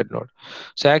congested node.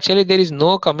 So actually there is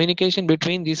no communication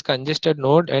between this congested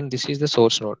node and this is the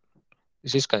source node.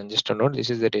 This is congested node,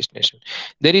 this is the destination.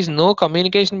 There is no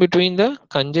communication between the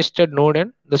congested node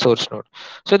and the source node.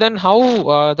 So then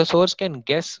how the source can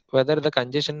guess whether the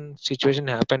congestion situation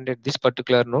happened at this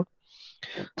particular node?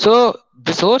 So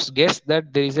the source guess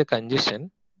that there is a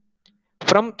congestion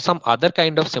from some other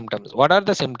kind of symptoms. What are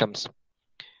the symptoms?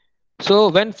 So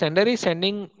when sender is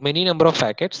sending many number of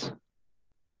packets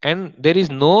and there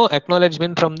is no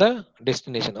acknowledgement from the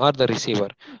destination or the receiver,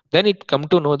 then it come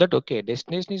to know that okay,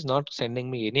 destination is not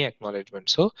sending me any acknowledgement.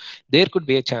 So there could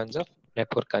be a chance of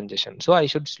network congestion. So I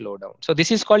should slow down. So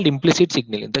this is called implicit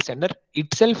signaling. The sender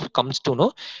itself comes to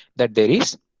know that there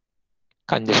is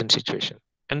congestion situation.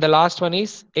 And the last one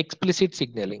is explicit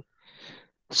signaling.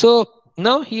 So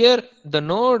now here the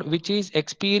node which is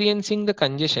experiencing the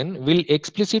congestion will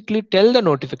explicitly tell the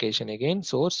notification, again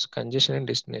source, congestion and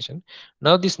destination.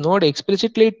 Now this node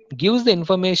explicitly gives the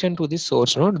information to this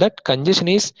source node that congestion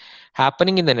is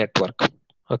happening in the network.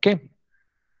 Okay.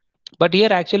 But here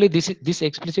actually this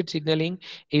explicit signaling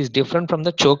is different from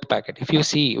the choke packet. If you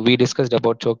see, we discussed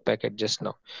about choke packet just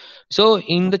now. So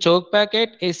in the choke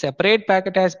packet, a separate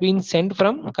packet has been sent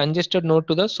from congested node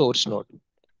to the source node,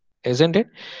 isn't it?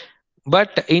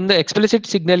 But in the explicit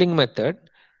signaling method,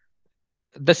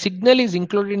 the signal is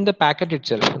included in the packet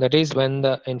itself. That is when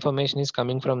the information is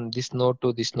coming from this node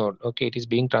to this node. Okay, it is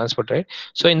being transferred, right?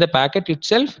 So in the packet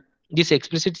itself, this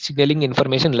explicit signaling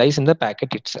information lies in the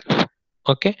packet itself.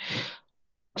 Okay,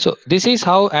 so this is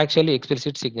how actually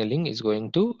explicit signaling is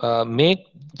going to make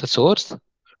the source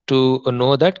to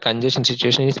know that congestion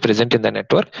situation is present in the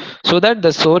network, so that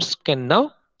the source can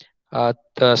now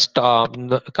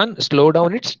can slow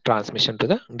down its transmission to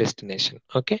the destination.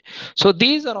 Okay, so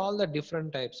these are all the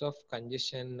different types of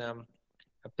congestion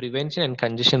prevention and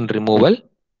congestion removal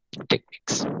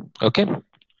techniques. Okay,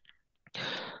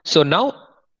 so now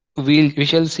we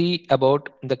shall see about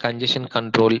the congestion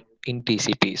control in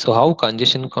TCP. So how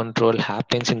congestion control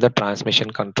happens in the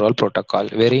transmission control protocol,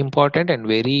 very important and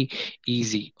very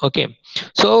easy. Okay,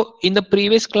 so in the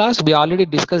previous class we already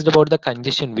discussed about the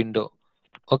congestion window.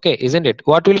 Okay, isn't it?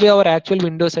 What will be our actual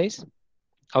window size?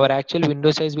 Our actual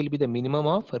window size will be the minimum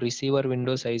of receiver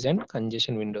window size and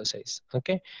congestion window size.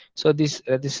 Okay, so this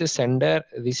is sender,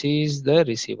 this is the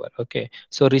receiver. Okay,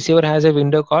 so receiver has a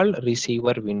window called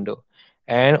receiver window.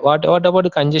 And what about the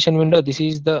congestion window? This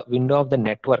is the window of the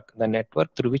network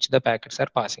through which the packets are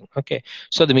passing. Okay,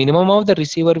 so the minimum of the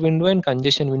receiver window and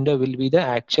congestion window will be the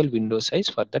actual window size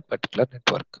for that particular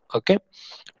network. Okay,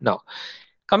 now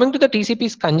coming to the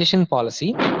TCP's congestion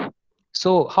policy.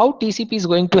 So how TCP is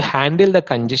going to handle the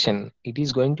congestion? It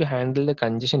is going to handle the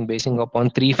congestion basing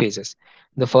upon three phases.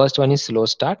 The first one is slow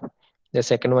start. The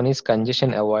second one is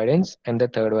congestion avoidance, and the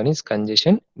third one is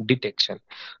congestion detection.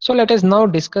 So let us now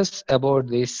discuss about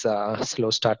this slow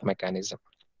start mechanism.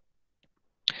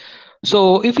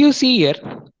 So if you see here,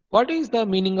 what is the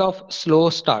meaning of slow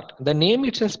start? The name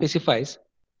itself specifies.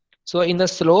 So in the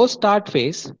slow start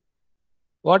phase,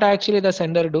 what actually the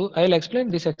sender do? I'll explain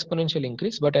this exponential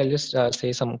increase, but I'll just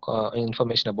say some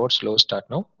information about slow start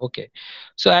now. Okay,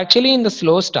 so actually in the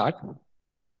slow start,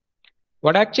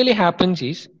 What actually happens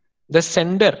is the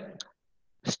sender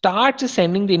starts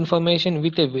sending the information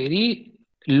with a very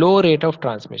low rate of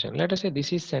transmission. Let us say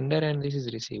this is sender and this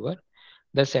is receiver.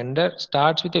 The sender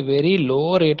starts with a very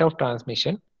low rate of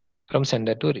transmission from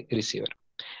sender to receiver.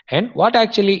 And what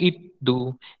actually it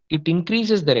do? It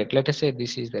increases the rate. Let us say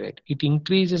this is the rate. It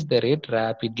increases the rate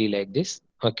rapidly like this.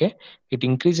 Okay. It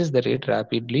increases the rate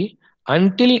rapidly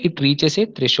until it reaches a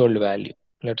threshold value.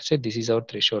 Let us say this is our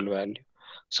threshold value.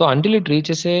 So until it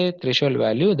reaches a threshold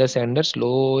value, the sender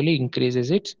slowly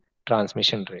increases its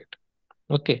transmission rate.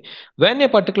 Okay. When a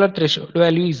particular threshold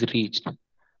value is reached,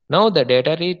 now the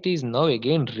data rate is now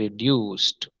again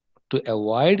reduced to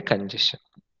avoid congestion.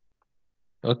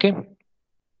 Okay.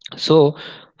 So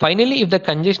finally, if the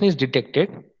congestion is detected,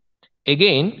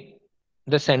 again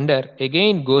the sender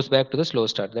again goes back to the slow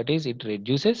start. That is, it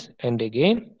reduces and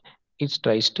again it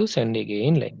tries to send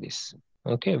again like this.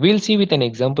 Okay, we'll see with an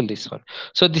example this one.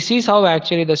 So this is how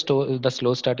actually the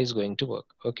slow start is going to work.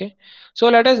 Okay, so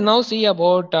let us now see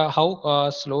about how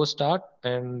slow start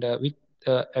and with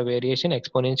a variation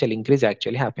exponential increase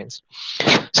actually happens.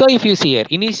 So if you see here,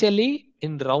 initially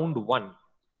in round one,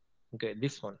 okay,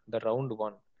 this one, the round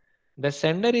one, the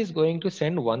sender is going to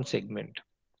send one segment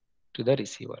to the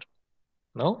receiver.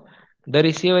 Now, the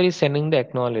receiver is sending the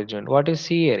acknowledgement. What is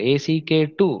here?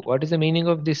 ACK2. What is the meaning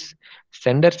of this?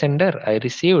 Sender, I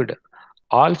received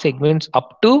all segments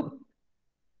up to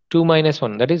 2 minus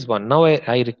 1. That is 1. Now,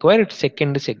 I require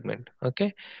second segment.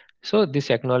 Okay. So, this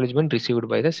acknowledgement received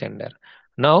by the sender.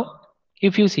 Now,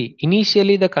 if you see,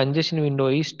 initially the congestion window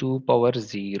is 2 power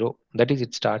 0. That is,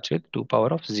 it starts with 2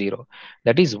 power of 0.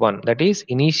 That is 1. That is,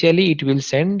 initially it will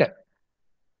send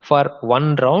for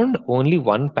one round only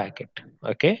one packet.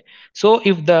 Okay, so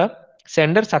if the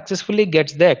sender successfully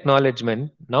gets the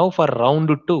acknowledgement, now for round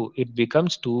 2 it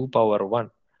becomes 2 power 1.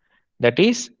 That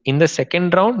is, in the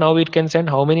second round now it can send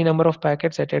how many number of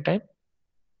packets at a time?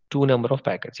 Two number of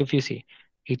packets. If you see,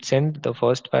 it sent the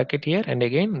first packet here and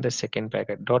again the second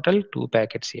packet, total 2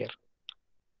 packets here.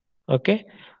 Okay,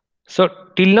 so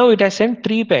till now it has sent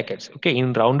 3 packets. Okay,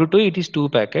 in round 2 it is 2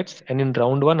 packets and in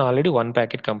round 1 already 1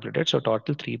 packet completed, so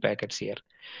total 3 packets here.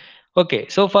 Okay,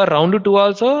 so for round 2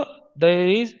 also there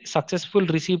is successful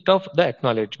receipt of the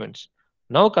acknowledgements.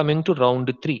 Now coming to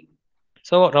round 3.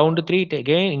 So round 3 it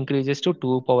again increases to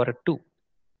 2 power 2.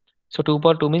 So 2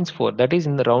 power 2 means 4. That is,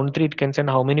 in the round 3 it can send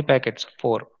how many packets?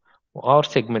 4 or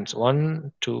segments.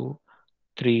 1, 2,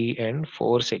 3 and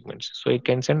 4 segments. So it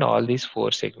can send all these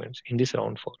 4 segments in this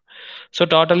round 4. So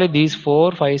totally these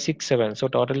 4, 5, 6, 7. So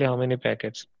totally how many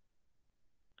packets?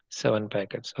 7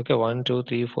 packets. Okay, 1, 2,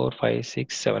 3, 4, 5,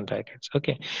 6, 7 packets.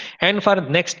 Okay, and for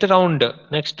next round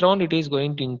it is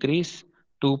going to increase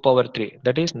 2 power 3.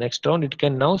 That is, next round it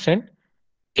can now send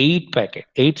 8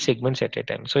 segments at a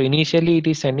time. So initially it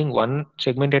is sending one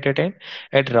segment at a time.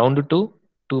 At round 2,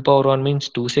 2 power 1 means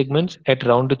 2 segments. At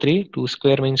round 3, 2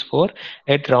 square means 4.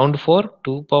 At round 4,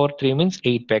 2 power 3 means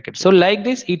 8 packets. So like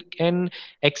this, it can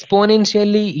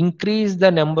exponentially increase the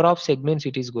number of segments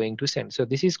it is going to send. So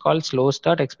this is called slow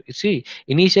start. See,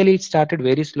 initially it started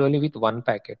very slowly with one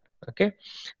packet. Okay,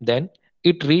 then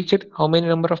it reached how many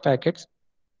number of packets?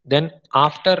 Then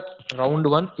after round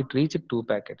 1, it reached 2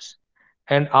 packets.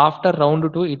 And after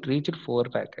round 2, it reached 4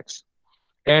 packets.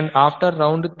 And after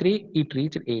round 3, it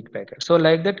reached 8 packets. So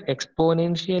like that,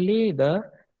 exponentially the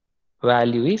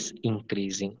value is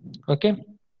increasing. Okay.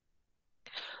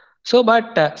 So,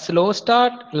 but slow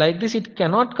start like this, it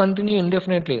cannot continue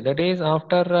indefinitely. That is,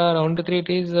 after round 3, it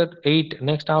is 8.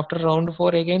 Next, after round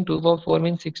 4, again 2 power 4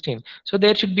 means 16. So,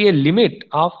 there should be a limit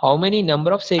of how many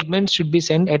number of segments should be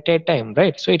sent at a time,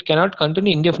 right? So, it cannot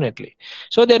continue indefinitely.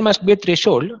 So, there must be a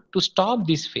threshold to stop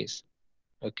this phase.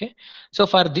 Okay. So,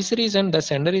 for this reason, the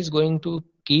sender is going to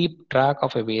keep track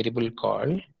of a variable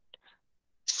called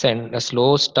send a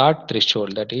slow start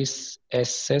threshold, that is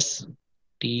SSTRESH.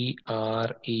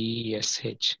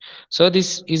 So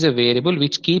this is a variable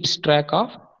which keeps track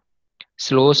of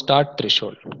slow start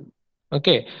threshold.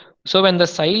 Okay. So when the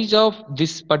size of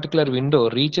this particular window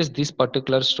reaches this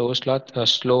particular slow start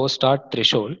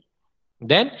threshold,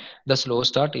 then the slow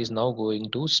start is now going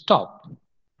to stop.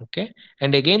 Okay,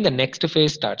 and again the next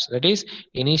phase starts. That is,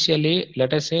 initially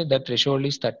let us say the threshold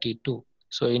is 32.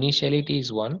 So initially it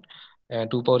is 1,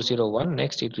 2 power 0 1.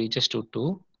 Next it reaches to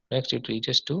 2. Next it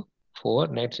reaches to 4.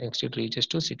 Next it reaches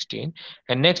to 16.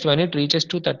 And next when it reaches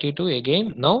to 32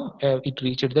 again, now it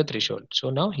reached the threshold. So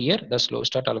now here the slow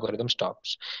start algorithm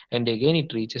stops. And again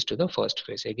it reaches to the first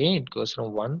phase. Again it goes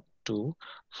from 1, 2,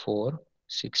 4,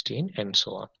 16 and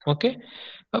so on. Okay,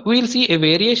 we'll see a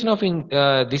variation of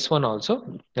this one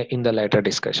also in the later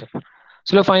discussion.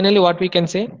 So finally, what we can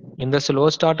say in the slow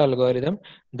start algorithm,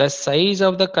 the size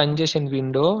of the congestion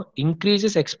window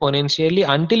increases exponentially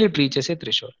until it reaches a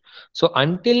threshold. So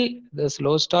until the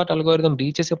slow start algorithm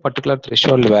reaches a particular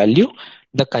threshold value,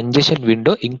 the congestion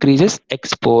window increases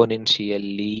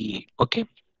exponentially. Okay.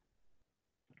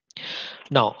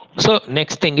 Now, so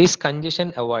next thing is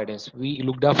congestion avoidance. We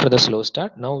looked after the slow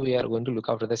start. Now we are going to look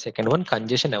after the second one,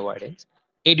 congestion avoidance.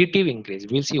 Additive increase.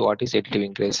 We'll see what is additive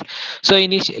increase. So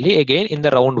initially, again in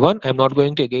the round one, I'm not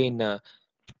going to again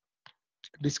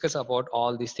discuss about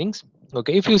all these things.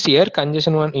 Okay, if you see here,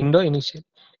 congestion one window initial,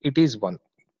 it is one.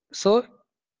 So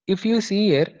if you see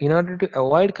here, in order to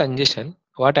avoid congestion,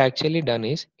 what actually done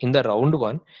is in the round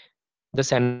one, the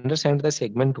sender sent the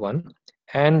segment one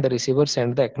and the receiver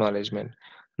sent the acknowledgement.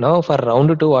 Now for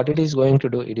round two, what it is going to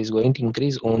do, it is going to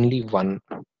increase only one.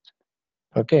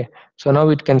 Okay, so now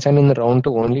it can send in the round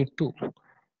two only two,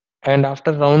 and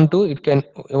after round two it can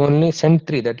only send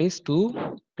three, that is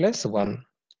 2 plus 1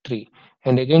 3,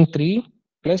 and again 3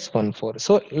 plus 1 4.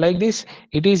 So like this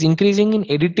it is increasing in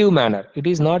additive manner, it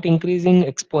is not increasing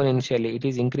exponentially, it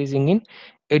is increasing in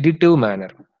additive manner.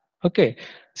 Okay,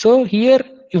 so here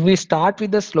if we start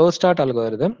with the slow start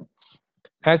algorithm,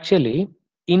 actually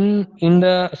in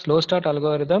the slow start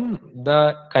algorithm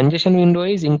the congestion window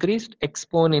is increased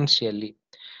exponentially.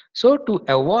 So to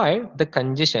avoid the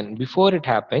congestion before it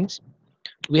happens,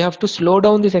 we have to slow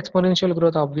down this exponential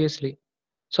growth, obviously.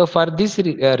 So for this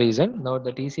reason, now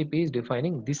the TCP is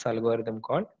defining this algorithm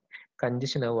called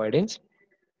congestion avoidance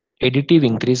additive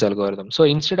increase algorithm. So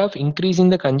instead of increasing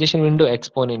the congestion window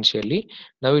exponentially,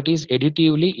 now it is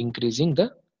additively increasing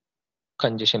the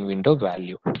congestion window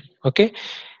value. Okay.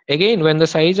 Again, when the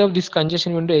size of this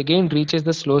congestion window again reaches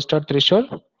the slow start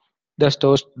threshold, the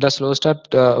slow start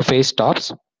phase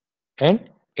stops and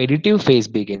additive phase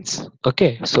begins.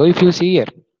 Okay. So if you see here,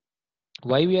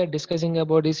 why we are discussing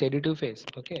about this additive phase,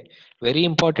 okay, very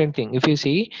important thing. If you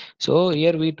see, so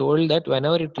here we told that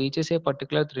whenever it reaches a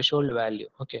particular threshold value,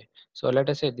 okay, so let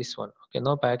us say this one, okay,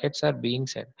 now packets are being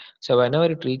sent. So whenever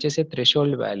it reaches a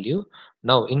threshold value,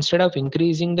 now instead of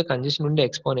increasing the congestion window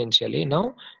exponentially,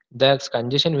 now the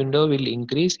congestion window will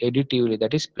increase additively,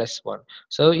 that is plus one.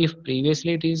 So if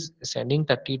previously it is sending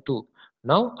 32,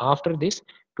 now after this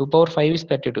 2 power 5 is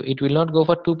 32, it will not go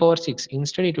for 2 power 6,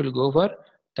 instead it will go for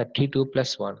 32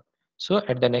 plus 1. So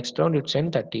at the next round it's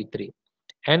in 33,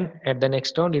 and at the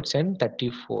next round it's in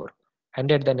 34,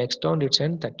 and at the next round it's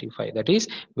in 35. That is,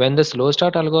 when the slow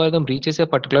start algorithm reaches a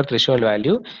particular threshold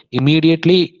value,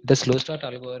 immediately the slow start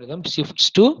algorithm shifts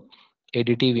to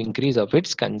additive increase of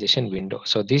its congestion window.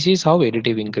 So this is how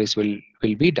additive increase will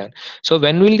be done. So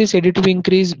when will this additive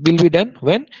increase will be done?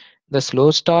 When the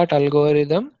slow start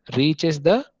algorithm reaches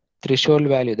the threshold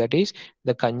value, that is,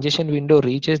 the congestion window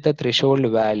reaches the threshold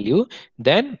value,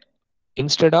 then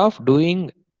instead of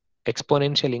doing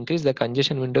exponential increase, the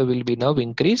congestion window will be now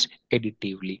increased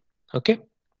additively. Okay.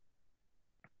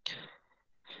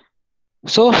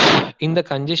 So in the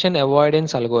congestion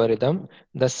avoidance algorithm,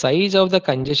 the size of the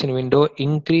congestion window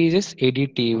increases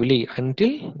additively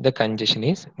until the congestion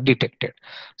is detected.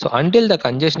 So until the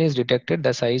congestion is detected,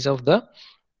 the size of the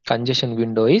congestion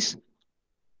window is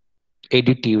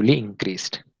additively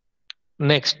increased.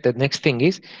 Next, the next thing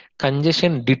is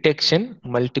congestion detection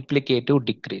multiplicative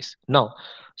decrease. Now,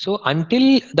 so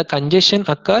until the congestion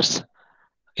occurs,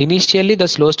 initially the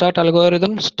slow start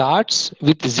algorithm starts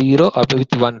with 0 up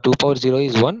with 1. 2 power 0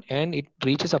 is 1 and it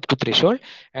reaches up to threshold.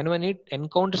 And when it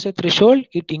encounters a threshold,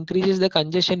 it increases the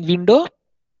congestion window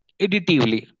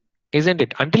additively, isn't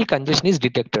it? Until congestion is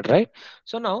detected, right?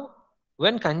 So now,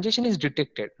 when congestion is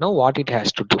detected, now what it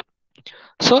has to do?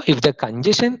 So if the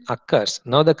congestion occurs,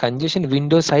 now the congestion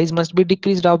window size must be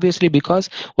decreased, obviously, because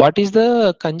what is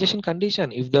the congestion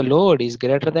condition? If the load is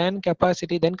greater than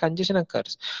capacity, then congestion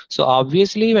occurs. So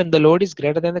obviously when the load is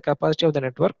greater than the capacity of the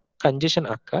network, congestion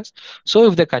occurs. So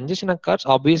if the congestion occurs,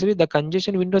 obviously the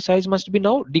congestion window size must be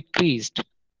now decreased.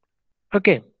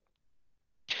 Okay.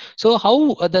 So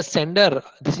how the sender,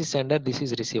 this is sender, this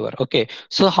is receiver. Okay.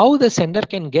 So how the sender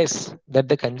can guess that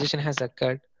the congestion has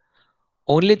occurred?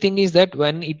 Only thing is that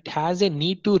when it has a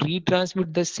need to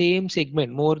retransmit the same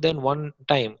segment more than one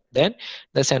time, then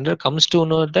the sender comes to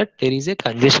know that there is a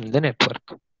congestion in the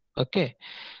network. Okay.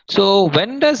 So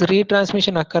when does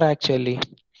retransmission occur actually?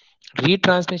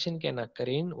 Retransmission can occur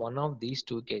in one of these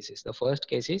two cases. The first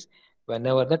case is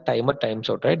whenever the timer times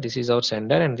out, right? This is our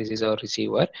sender and this is our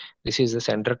receiver. This is the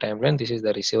sender timeline. This is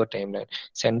the receiver timeline.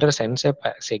 Sender sends a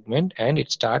segment and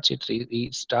it starts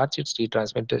it starts its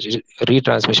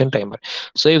retransmission timer.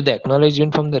 So if the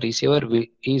acknowledgement from the receiver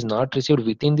is not received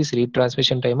within this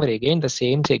retransmission timer, again the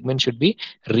same segment should be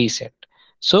reset.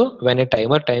 So when a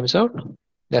timer times out,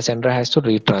 the sender has to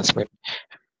retransmit.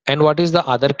 And what is the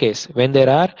other case? When there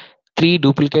are three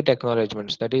duplicate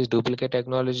acknowledgements, that is duplicate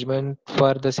acknowledgement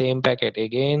for the same packet,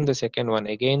 again the second one,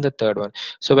 again the third one.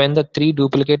 So when the three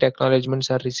duplicate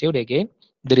acknowledgements are received, again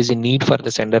there is a need for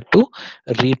the sender to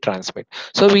retransmit.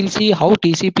 So we'll see how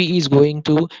TCP is going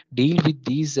to deal with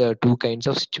these two kinds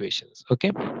of situations.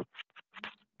 Okay.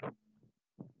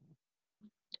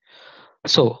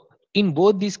 So in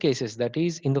both these cases, that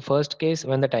is in the first case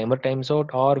when the timer times out,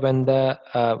 or when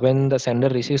the sender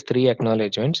receives three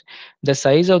acknowledgements, the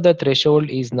size of the threshold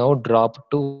is now dropped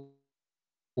to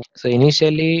 1. So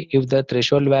initially, if the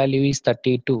threshold value is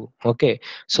 32, okay.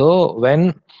 So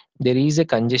when there is a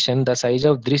congestion, the size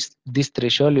of this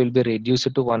threshold will be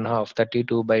reduced to one half,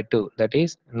 32 by 2. That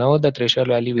is, now the threshold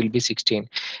value will be 16.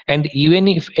 And even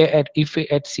if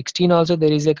at 16 also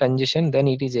there is a congestion, then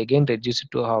it is again reduced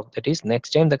to half. That is,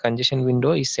 next time the congestion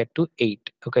window is set to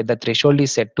 8. Okay, the threshold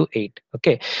is set to 8.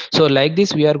 Okay, so like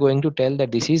this, we are going to tell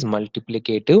that this is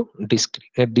multiplicative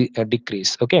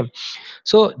decrease. Okay,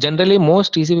 so generally,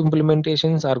 most TCP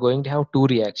implementations are going to have two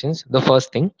reactions. The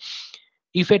first thing,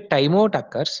 if a timeout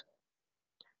occurs,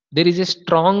 there is a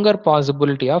stronger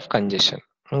possibility of congestion.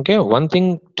 Okay, one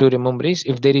thing to remember is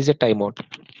if there is a timeout,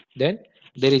 then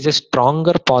there is a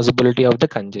stronger possibility of the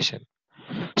congestion.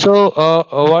 So,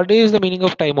 what is the meaning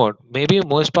of timeout? Maybe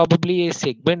most probably a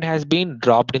segment has been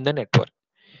dropped in the network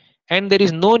and there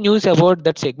is no news about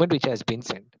that segment which has been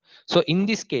sent. So, in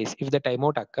this case, if the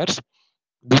timeout occurs,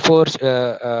 before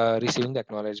receiving the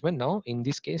acknowledgement, now in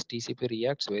this case TCP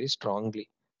reacts very strongly.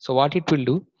 So what it will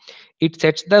do, it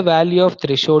sets the value of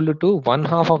threshold to one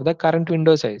half of the current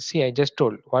window size. See, I just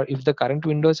told, what if the current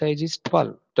window size is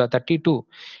 12 to 32,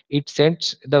 it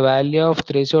sets the value of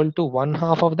threshold to one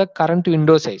half of the current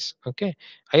window size. Okay,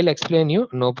 I'll explain you,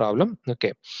 no problem.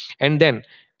 Okay, and then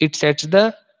it sets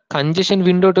the congestion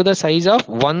window to the size of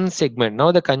one segment.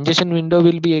 Now the congestion window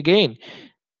will be again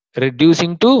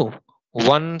reducing to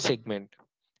one segment,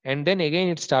 and then again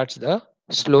it starts the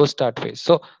slow start phase.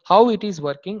 So how it is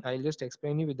working, I'll just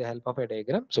explain you with the help of a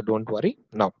diagram, so don't worry.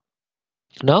 Now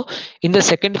in the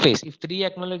second phase, if three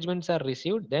acknowledgements are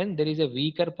received, then there is a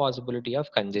weaker possibility of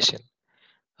congestion.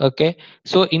 Okay,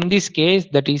 so in this case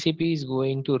the TCP is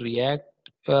going to react,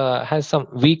 has some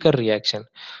weaker reaction.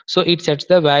 So it sets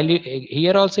the value,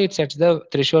 here also it sets the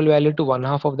threshold value to one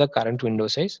half of the current window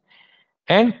size,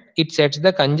 and it sets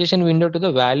the congestion window to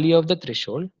the value of the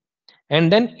threshold, and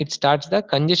then it starts the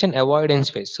congestion avoidance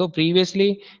phase. So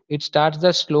previously it starts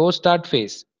the slow start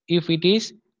phase if it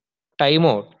is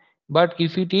timeout, but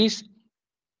if it is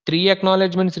three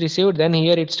acknowledgements received, then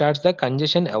here it starts the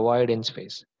congestion avoidance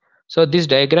phase. So this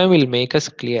diagram will make us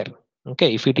clear.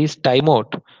 Okay, if it is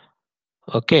timeout,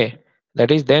 okay,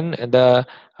 that is then the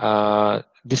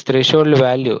this threshold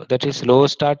value, that is low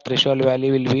start threshold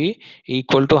value, will be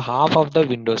equal to half of the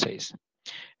window size,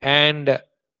 and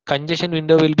congestion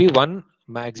window will be one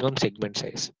maximum segment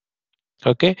size.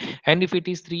 Okay, and if it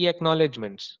is three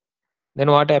acknowledgements,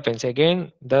 then what happens,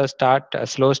 again the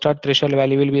slow start threshold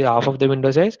value will be half of the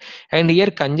window size, and here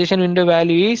congestion window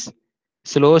value is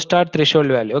slow start threshold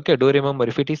value. Okay, do remember,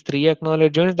 if it is three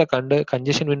acknowledgements, the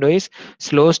congestion window is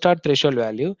slow start threshold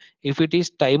value. If it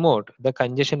is timeout, the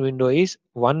congestion window is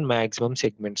one maximum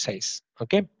segment size.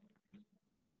 Okay,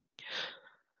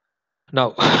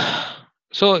 now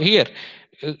so here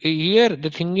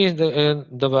the thing is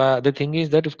the thing is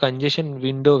that if congestion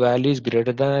window value is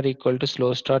greater than or equal to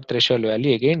slow start threshold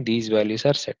value, again these values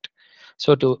are set.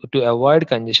 So to avoid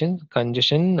congestion,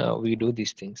 we do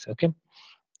these things. Okay,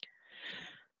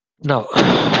 now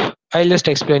I'll just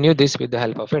explain you this with the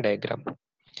help of a diagram.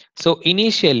 So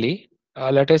initially,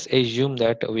 let us assume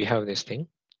that we have this thing.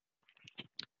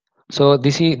 So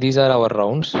these are our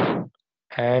rounds,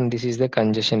 and this is the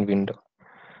congestion window.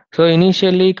 So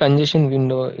initially congestion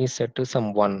window is set to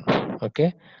some 1.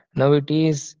 Okay, now it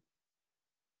is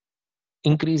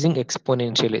increasing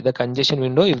exponentially. The congestion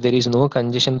window, if there is no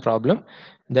congestion problem,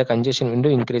 the congestion window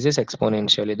increases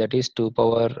exponentially. That is 2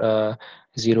 power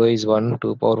 0 is 1,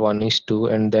 2 power 1 is 2,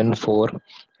 and then 4,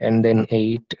 and then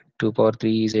 8, 2 power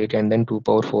 3 is 8, and then 2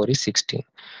 power 4 is 16.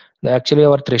 Actually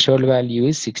our threshold value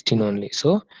is 16 only.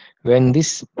 So when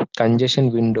this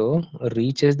congestion window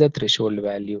reaches the threshold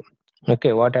value,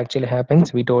 okay, what actually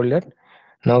happens, we told that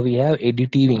now we have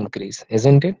additive increase,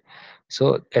 isn't it?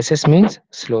 So SS means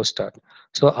slow start.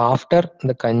 So after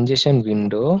the congestion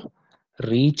window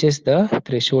reaches the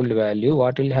threshold value,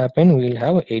 what will happen, we will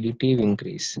have additive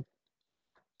increase.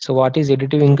 So what is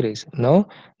additive increase? Now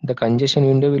the congestion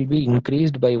window will be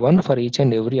increased by 1 for each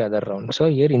and every other round. So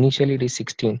here initially it is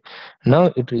 16.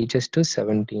 Now it reaches to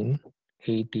 17.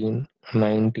 18,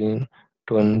 19,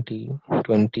 20,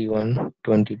 21,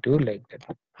 22, like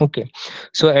that. Okay,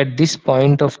 so at this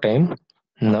point of time,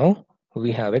 now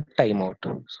we have a timeout.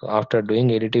 So after doing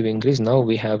additive increase, now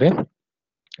we have a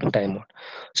timeout.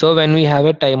 So when we have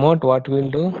a timeout, what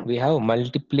we'll do? We have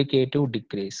multiplicative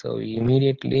decrease. So we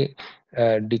immediately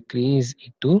decrease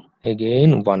it to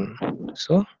again 1.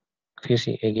 So if you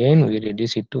see again, we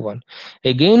reduce it to 1.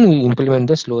 Again, we implement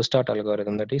the slow start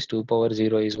algorithm. That is 2 power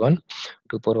 0 is 1,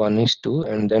 2 power 1 is 2,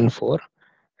 and then 4,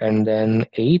 and then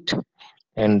 8,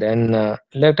 and then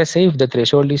let us say if the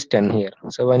threshold is 10 here.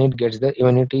 So when it gets the,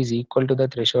 when it is equal to the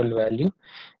threshold value,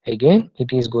 again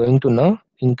it is going to now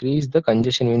increase the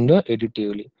congestion window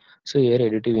additively. So here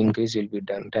additive increase will be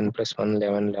done, 10 plus 1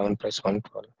 11, 11 plus 1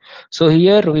 12. So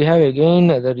here we have again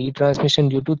the retransmission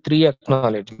due to 3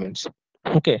 acknowledgements.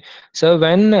 Okay, so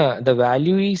when the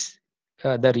value is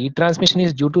the retransmission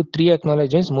is due to 3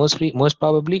 acknowledgements, most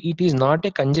probably it is not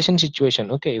a congestion situation.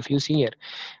 Okay, if you see here,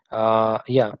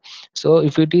 yeah, so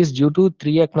if it is due to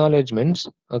 3 acknowledgements,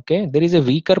 okay, there is a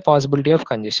weaker possibility of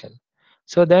congestion.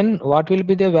 So then what will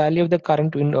be the value of the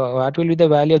current window? What will be the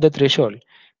value of the threshold?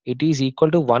 It is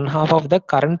equal to one half of the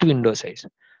current window size.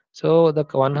 So the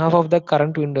one half of the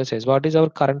current window size. What is our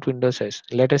current window size?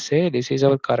 Let us say this is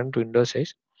our current window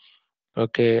size.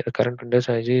 Okay, the current window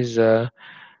size is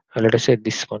let us say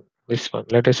this one.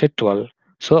 Let us say 12.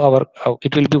 So our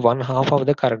it will be one half of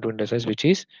the current window size, which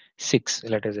is 6.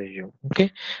 Let us assume.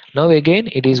 Okay. Now again,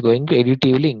 it is going to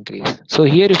additively increase. So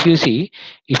here, if you see,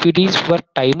 if it is for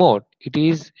timeout, it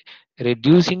is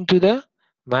reducing to the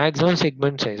maximum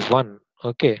segment size 1.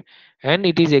 Okay, and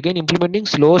it is again implementing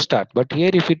slow start. But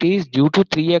here, if it is due to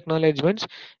 3 acknowledgements,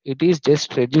 it is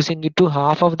just reducing it to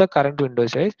half of the current window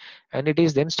size, and it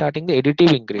is then starting the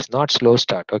additive increase, not slow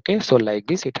start. Okay, so like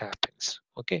this it happens.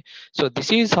 Okay, so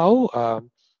this is how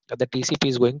the TCP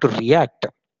is going to react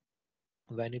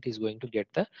when it is going to get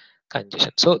the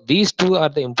congestion. So these two are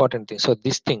the important things. So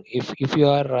this thing, if you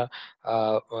are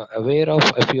aware of,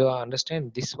 if you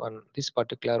understand this one, this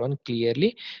particular one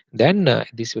clearly, then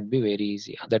this would be very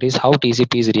easy. That is how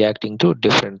TCP is reacting to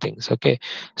different things. Okay,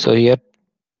 so here,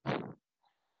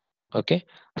 okay,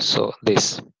 so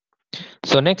this.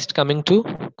 So next, coming to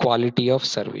quality of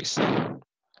service.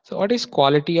 So what is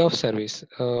quality of service?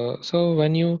 So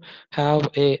when you have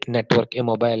a network, a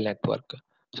mobile network,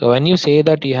 so when you say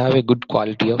that you have a good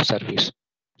quality of service,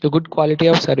 the good quality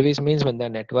of service means when the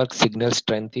network signal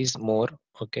strength is more,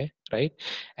 okay, right,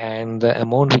 and the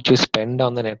amount which you spend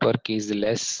on the network is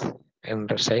less, and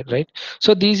right.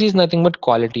 So this is nothing but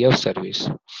quality of service.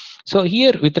 So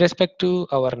here, with respect to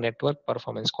our network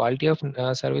performance, quality of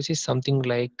service is something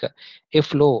like a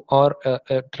flow or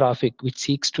a traffic which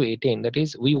seeks to attain. That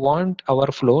is, we want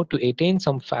our flow to attain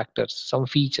some factors, some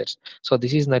features. So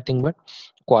this is nothing but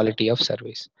quality of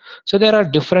service. So there are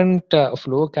different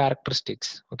flow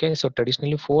characteristics. Okay, so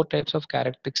traditionally 4 types of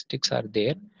characteristics are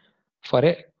there for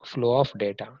a flow of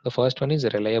data. The first one is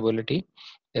reliability,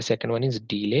 the second one is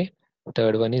delay,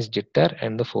 third one is jitter,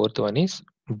 and the fourth one is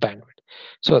bandwidth.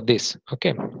 So this,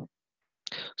 okay.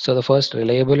 So the first,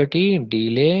 reliability,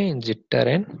 delay, jitter,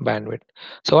 and bandwidth.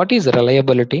 So what is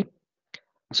reliability?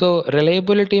 So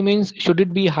reliability means, should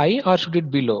it be high or should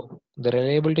it be low? The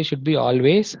reliability should be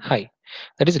always high.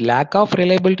 That is, lack of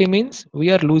reliability means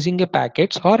we are losing a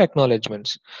packets or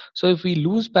acknowledgements. So if we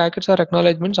lose packets or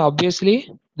acknowledgements,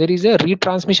 obviously there is a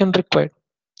retransmission required,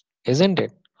 isn't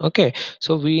it? Okay,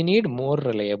 so we need more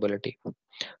reliability.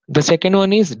 The second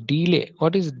one is delay.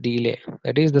 What is delay?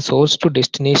 That is the source to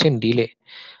destination delay.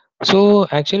 So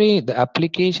actually, the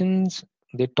applications,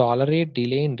 they tolerate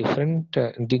delay in different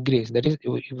degrees. That is,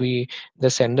 we the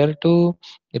sender to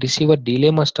receiver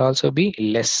delay must also be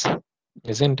less,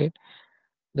 isn't it?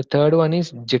 The third one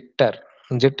is jitter.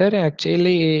 Jitter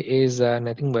actually is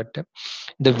nothing but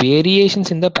the variations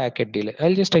in the packet delay.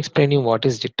 I'll just explain you what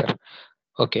is jitter.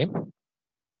 Okay,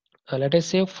 let us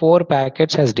say 4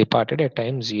 packets has departed at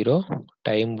time 0,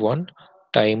 time 1,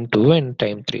 time 2, and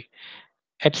time 3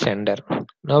 at sender.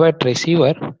 Now at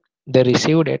receiver, they are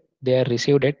received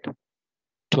at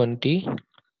 20,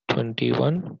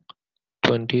 21,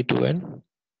 22, and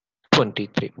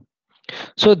 23.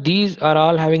 So these are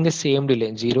all having the same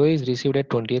delay. 0 is received at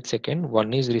 20th second,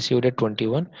 1 is received at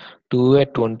 21, 2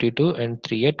 at 22, and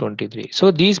 3 at 23. So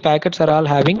these packets are all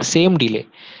having same delay.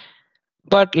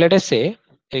 But let us say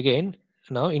again,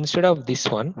 now instead of this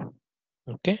one,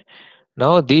 okay,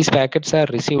 now these packets are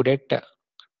received at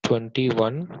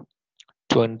 21,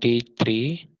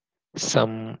 23,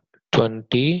 some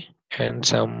 20, and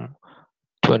some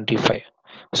 25.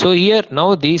 So here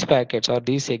now these packets or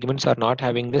these segments are not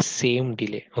having the same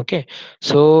delay. Okay,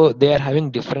 so they are having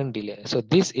different delay. So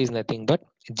this is nothing but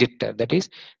jitter. That is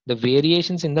the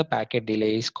variations in the packet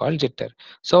delay is called jitter.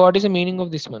 So what is the meaning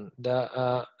of this one?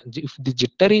 If the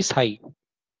jitter is high,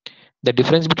 the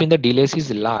difference between the delays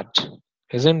is large,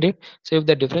 isn't it? So if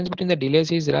the difference between the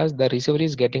delays is large, the receiver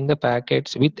is getting the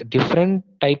packets with different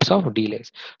types of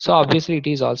delays. So obviously it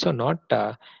is also not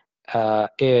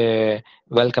a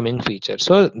welcoming feature.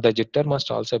 So the jitter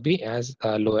must also be as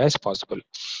low as possible.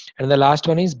 And the last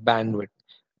one is bandwidth.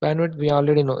 Bandwidth, we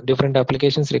already know different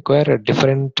applications require a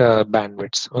different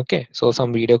bandwidths. Okay, so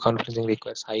some video conferencing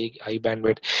requires high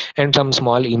bandwidth, and some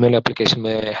small email application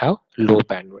may have low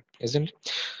bandwidth, isn't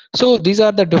it? So these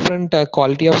are the different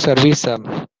quality of service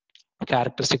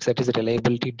characteristics, that is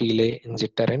reliability, delay, and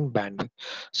jitter, and bandwidth.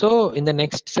 So in the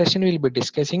next session, we'll be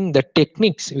discussing the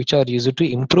techniques which are used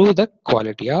to improve the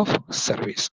quality of service.